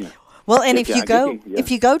good. Well, and if Yeah, you go yeah. if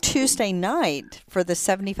you go Tuesday night for the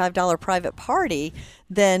 $75 private party,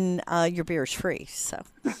 then your beer is free. So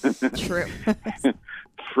True.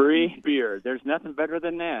 Free beer. There's nothing better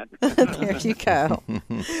than that. there you go.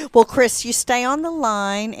 Well, Chris, you stay on the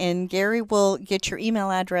line, and Gary will get your email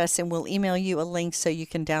address, and we'll email you a link so you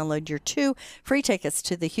can download your 2 free tickets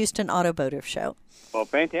to the Houston Automotive Show. Well,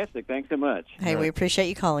 fantastic. Thanks so much. Hey, we appreciate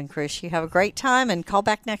you calling, Chris. You have a great time, and call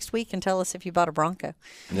back next week and tell us if you bought a Bronco.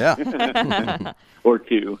 Yeah. Or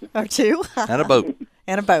 2. Or 2. And a boat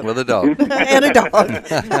And a boat. with a dog. And a dog.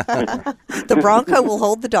 The Bronco will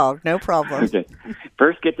hold the dog, no problem. Okay.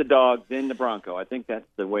 First get the dog, then the Bronco. I think that's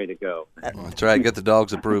the way to go. That's right. Get the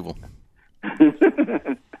dog's approval.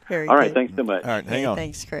 Very All right. good. Thanks so much. All right, hang on.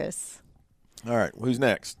 Thanks, Chris. All right, who's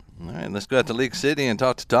next? All right, let's go out to League City and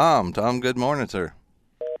talk to Tom. Tom, good morning, sir.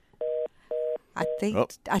 I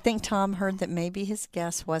think Tom heard that maybe his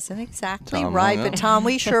guess wasn't exactly Tom right, hung but up. Tom,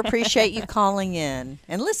 we sure appreciate you calling in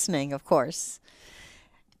and listening, of course.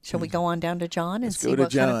 Shall we go on down to John and Let's see go to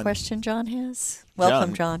what kind of John. question John has?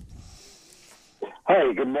 Welcome, John.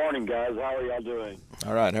 Hey, good morning, guys. How are y'all doing?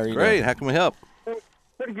 All right, how are you Great. doing? How can we help?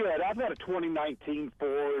 Pretty good. I've got a 2019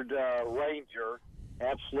 Ford Ranger.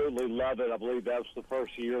 Absolutely love it. I believe that was the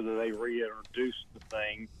first year that they reintroduced the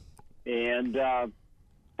thing. And a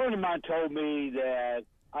friend of mine told me that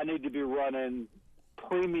I need to be running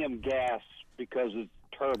premium gas because it's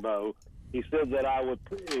turbo. He said that I would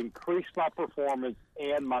increase my performance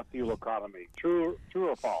and my fuel economy. True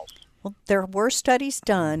or false? Well, there were studies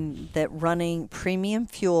done that running premium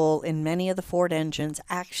fuel in many of the Ford engines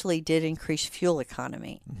actually did increase fuel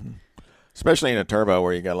economy. Mm-hmm. Especially in a turbo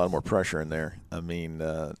where you got a lot more pressure in there. I mean,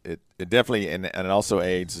 it definitely, and it also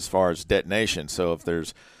aids as far as detonation. So if you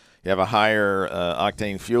have a higher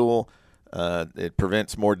octane fuel, it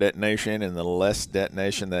prevents more detonation, and the less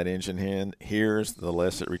detonation that engine hears, the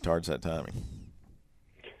less it retards that timing.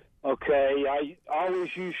 Okay, I always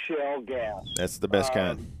use Shell gas. That's the best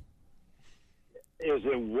kind. Is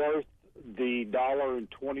it worth the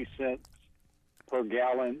 $1.20 per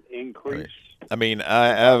gallon increase? Right. I mean, I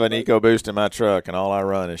have an EcoBoost in my truck, and all I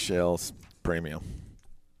run is Shell's Premium.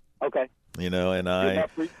 Okay. You know, and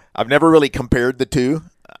enough. I've never really compared the two.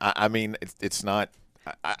 I mean, it's not.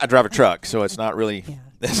 I drive a truck, so it's not really.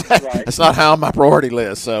 It's not how on my priority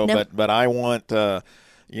list. So, No. but I want. I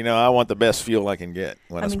want the best fuel I can get,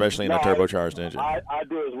 especially in a turbocharged engine. I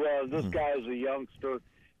do as well. This guy is a youngster.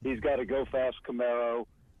 He's got a go-fast Camaro,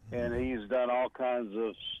 and he's done all kinds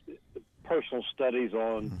of personal studies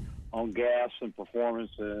on gas and performance,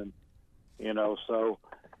 and so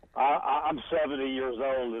I'm 70 years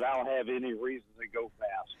old, and I don't have any reason to go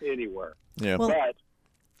fast anywhere. Yeah. Well- But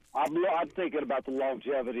I'm thinking about the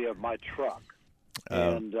longevity of my truck,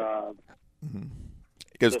 and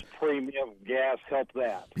Because does premium gas help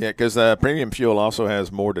that? yeah, because premium fuel also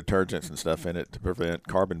has more detergents and stuff in it to prevent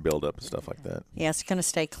carbon buildup and stuff like that. Yeah, it's going to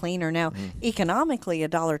stay cleaner. Now, economically,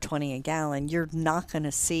 $1.20 a gallon, you're not going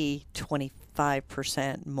to see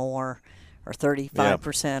 25% more or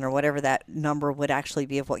 35% or whatever that number would actually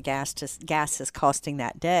be of what gas is costing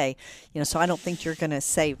that day. So I don't think you're going to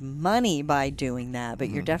save money by doing that, but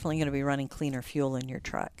you're definitely going to be running cleaner fuel in your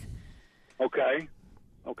truck.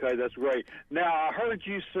 Okay, that's great. Now, I heard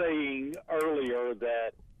you saying earlier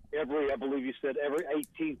that I believe you said every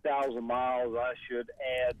 18,000 miles I should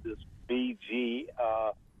add this BG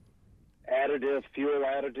fuel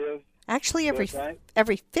additive. Actually,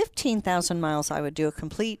 every 15,000 miles, I would do a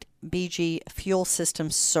complete BG fuel system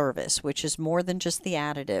service, which is more than just the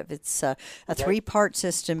additive. It's a 3-part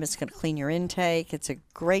system. It's going to clean your intake. It's a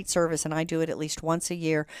great service, and I do it at least once a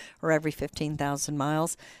year or every 15,000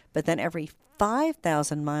 miles. But then every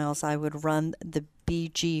 5,000 miles, I would run the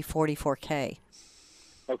BG 44K.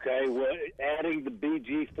 Okay, well, adding the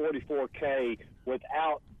BG 44K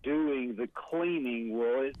without doing the cleaning,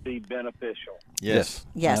 will it be beneficial? Yes.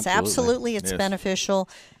 Yes, absolutely it's Yes. beneficial.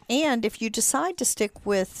 And if you decide to stick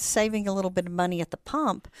with saving a little bit of money at the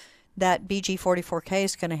pump, that BG 44K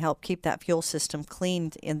is going to help keep that fuel system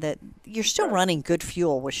cleaned in that you're still running good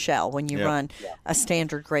fuel with Shell when you run a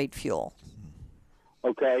standard grade fuel.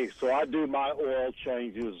 Okay, so I do my oil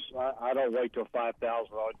changes. I don't wait till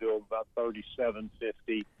 5,000. I do them about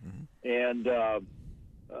 37.50, and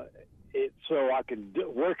so I can.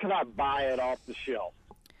 Where can I buy it off the shelf?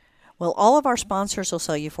 Well, all of our sponsors will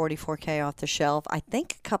sell you 44K off the shelf. I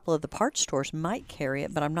think a couple of the parts stores might carry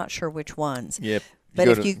it, but I'm not sure which ones. Yep. But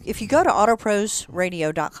if you go to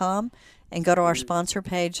autoprosradio.com and go to our sponsor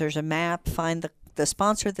page, there's a map. Find the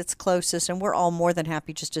sponsor that's closest, and we're all more than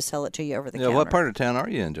happy just to sell it to you over the counter. What part of town are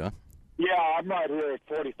you in, John? Yeah, I'm right here at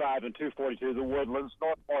 45 and 242, the Woodlands,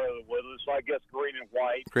 north part of the Woodlands. So I guess Green and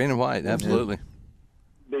White. Green and White, absolutely.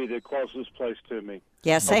 Be the closest place to me.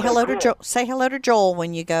 Yeah, say hello to Joel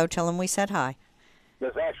when you go. Tell him we said hi.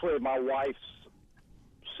 That's actually my wife's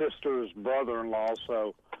sister's brother-in-law.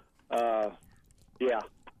 So, yeah,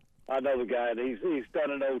 I know the guy. He's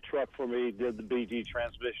done an old truck for me. He did the BG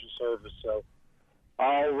transmission service. So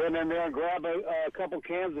I'll run in there and grab a couple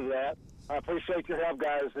cans of that. I appreciate your help,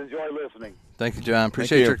 guys. Enjoy listening. Thank you, John.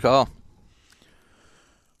 Appreciate your call.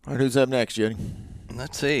 All right, who's up next, Judy?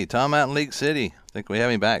 Let's see. Tom out in League City. I think we have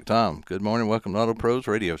him back. Tom, good morning. Welcome to Auto Pros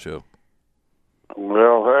Radio Show.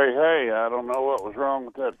 Well, hey, I don't know what was wrong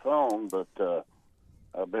with that phone, but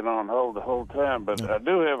I've been on hold the whole time. But I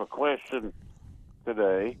do have a question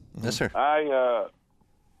today. Yes, sir. I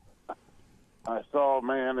saw a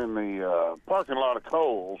man in the parking lot of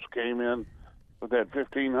Kohl's came in with that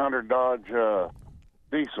 1500 Dodge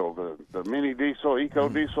diesel, the mini diesel, eco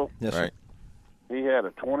diesel. Yes, sir. He had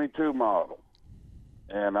a 22 model.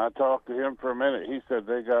 And I talked to him for a minute. He said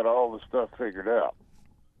they got all the stuff figured out.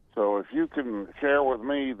 So if you can share with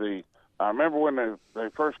me I remember when they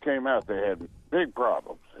first came out, they had big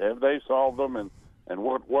problems. Have they solved them, and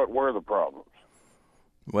what were the problems?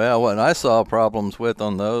 Well, what I saw problems with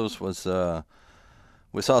on those was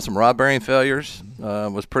we saw some rod bearing failures.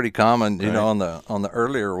 Was pretty common, you know, on the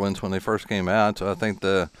earlier ones when they first came out. So I think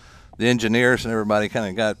the engineers and everybody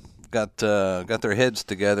kind of got their heads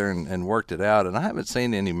together and worked it out, and I haven't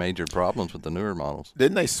seen any major problems with the newer models.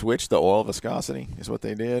 Didn't they switch the oil viscosity is what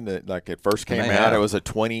they did? Like it first came out, it was a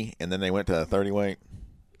 20, and then they went to a 30 weight,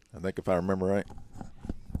 I think, if I remember right.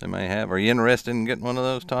 They may have. Are you interested in getting one of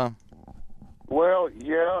those, Tom? Well,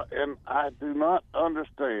 yeah, and I do not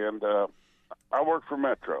understand. I work for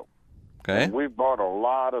Metro. Okay. And we bought a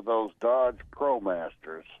lot of those Dodge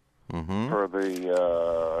ProMasters for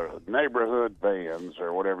the neighborhood vans,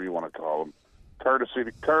 or whatever you want to call them. Curb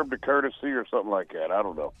to courtesy or something like that. I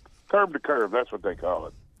don't know. Curb to curb, that's what they call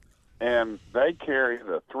it. And they carry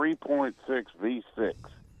the 3.6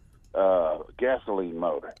 V6 gasoline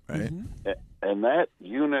motor. Right. And that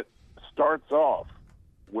unit starts off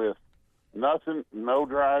with nothing, no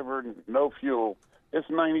driver, no fuel. It's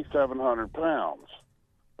 9,700 pounds.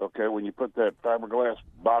 Okay, when you put that fiberglass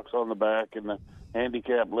box on the back and the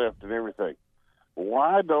handicap lift and everything.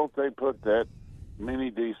 Why don't they put that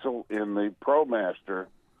mini diesel in the ProMaster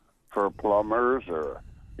for plumbers or,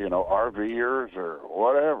 RVers or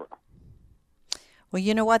whatever? Well,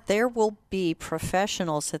 you know what? There will be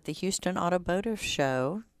professionals at the Houston Automotive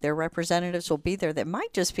Show. Their representatives will be there that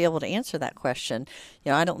might just be able to answer that question.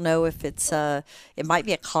 You know, I don't know if it's it might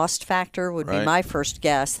be a cost factor would be my first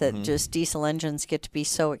guess, that just diesel engines get to be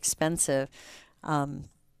so expensive.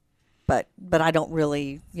 But I don't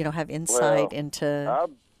really, have insight into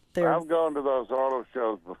their... I've gone to those auto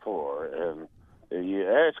shows before, and you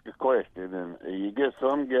ask a question, and you get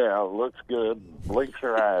some gal looks good, blinks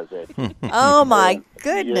her eyes at you. Oh, my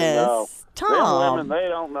goodness. Tom. Them women, they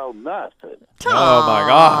don't know nothing. Tom. Oh, my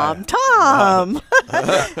God. Tom.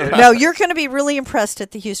 No, you're going to be really impressed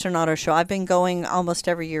at the Houston Auto Show. I've been going almost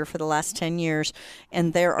every year for the last 10 years,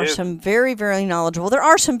 and there are some very, very knowledgeable. There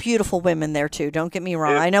are some beautiful women there, too. Don't get me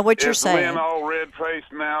wrong. I know what you're saying. Men all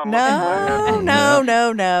red-faced now? No.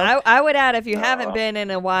 I would add, if you haven't been in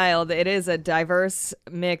a while, it is a diverse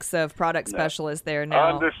mix of product specialists there now.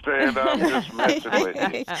 I understand. I'm just messing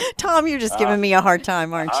with you. Tom, you're just giving me a hard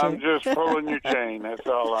time, aren't you? I'm just pulling your chain. That's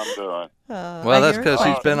all I'm doing. Well, that's because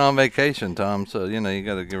she's been on vacation, Tom. So you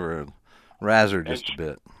got to give her a razor just a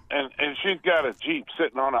bit. And she's got a Jeep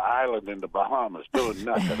sitting on an island in the Bahamas doing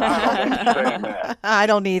nothing. I don't understand that. I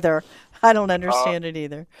don't either. I don't understand it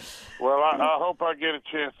either. Well, I hope I get a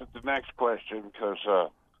chance at the next question, because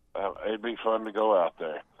it'd be fun to go out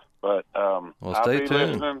there. But well, I'll stay be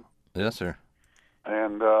tuned. listening. Yes, sir.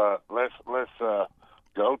 And let's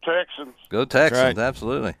go Texans. Go Texans, right.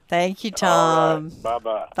 Absolutely. Thank you, Tom. Right.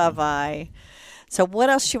 Bye-bye. Bye-bye. So what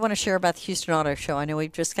else do you want to share about the Houston Auto Show? I know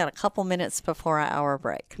we've just got a couple minutes before our hour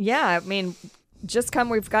break. Yeah, I mean,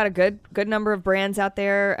 we've got a good number of brands out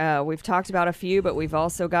there. We've talked about a few, but we've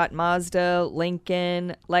also got Mazda,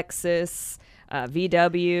 Lincoln, Lexus,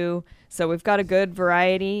 VW. So we've got a good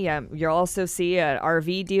variety. You'll also see an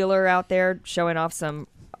RV dealer out there showing off some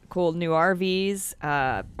cool new RVs.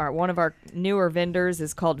 One of our newer vendors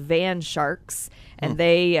is called Van Sharks, and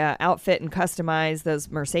they outfit and customize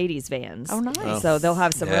those Mercedes vans. Oh, nice. So they'll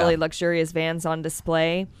have some really luxurious vans on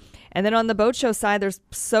display. And then on the boat show side, there's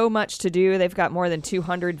so much to do. They've got more than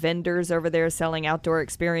 200 vendors over there selling outdoor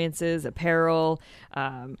experiences, apparel,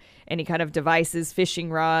 any kind of devices,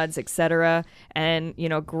 fishing rods, etc. And,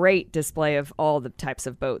 great display of all the types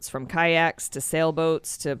of boats, from kayaks to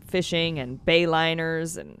sailboats to fishing and bay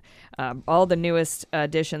liners, and all the newest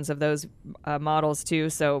editions of those models too.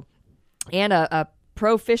 So, and a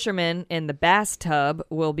pro fisherman in the bass tub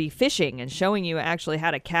will be fishing and showing you actually how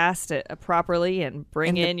to cast it properly and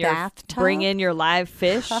bring in your live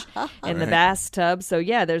fish in the bass tub. So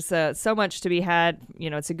yeah, there's so much to be had.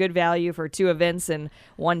 It's a good value for two events, and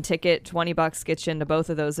one ticket, $20 gets you into both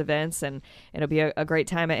of those events, and it'll be a great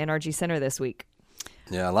time at NRG Center this week.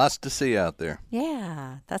 Yeah, lots to see out there.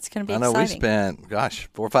 Yeah, that's going to be exciting. I know we spent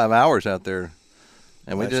 4 or 5 hours out there.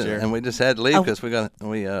 And we just had to leave because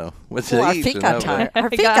our feet got tired. Our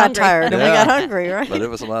feet got tired, and we got hungry, right? But it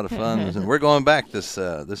was a lot of fun, and we're going back this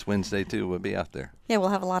Wednesday too. We'll be out there. Yeah, we'll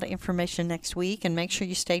have a lot of information next week, and make sure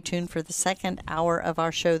you stay tuned for the second hour of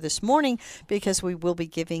our show this morning, because we will be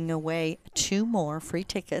giving away 2 more free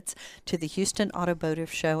tickets to the Houston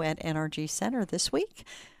Automotive Show at NRG Center this week.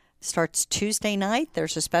 Starts Tuesday night.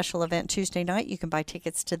 There's a special event Tuesday night. You can buy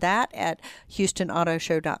tickets to that at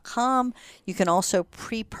HoustonAutoShow.com. You can also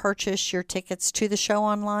pre-purchase your tickets to the show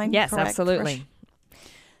online. Yes, correct, absolutely. Trish?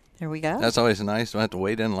 There we go. That's always nice. Don't have to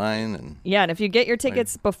wait in line. And if you get your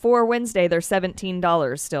tickets before Wednesday, they're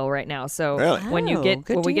 $17 still right now. So really? when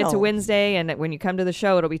we get to Wednesday, and when you come to the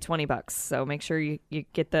show, it'll be $20. So make sure you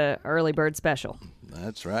get the early bird special.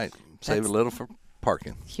 That's right. Save a little for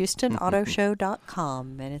parking.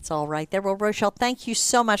 HoustonAutoShow.com, and it's all right there. Well, Rochelle, thank you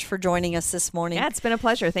so much for joining us this morning. Yeah, it's been a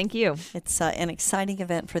pleasure. Thank you. It's an exciting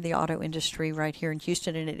event for the auto industry right here in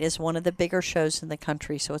Houston, and it is one of the bigger shows in the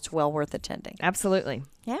country, so it's well worth attending. Absolutely.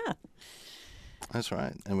 Yeah. That's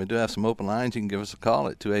right. And we do have some open lines. You can give us a call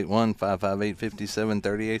at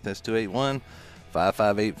 281-558-5738. That's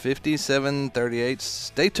 281-558-5738.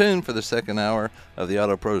 Stay tuned for the second hour of the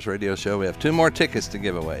Auto Pros Radio Show. We have 2 more tickets to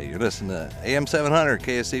give away. You're listening to AM 700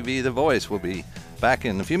 KSCV The Voice. We'll be back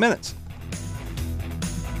in a few minutes.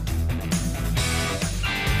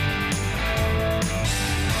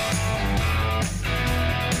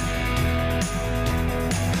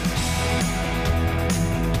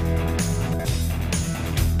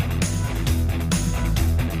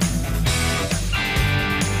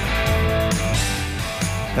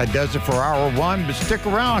 That does it for Hour 1, but stick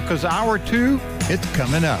around, because Hour 2, it's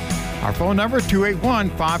coming up. Our phone number,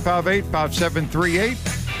 281-558-5738.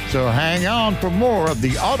 So hang on for more of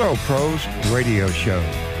the Auto Pros Radio Show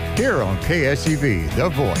here on KSEV, the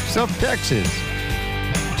voice of Texas.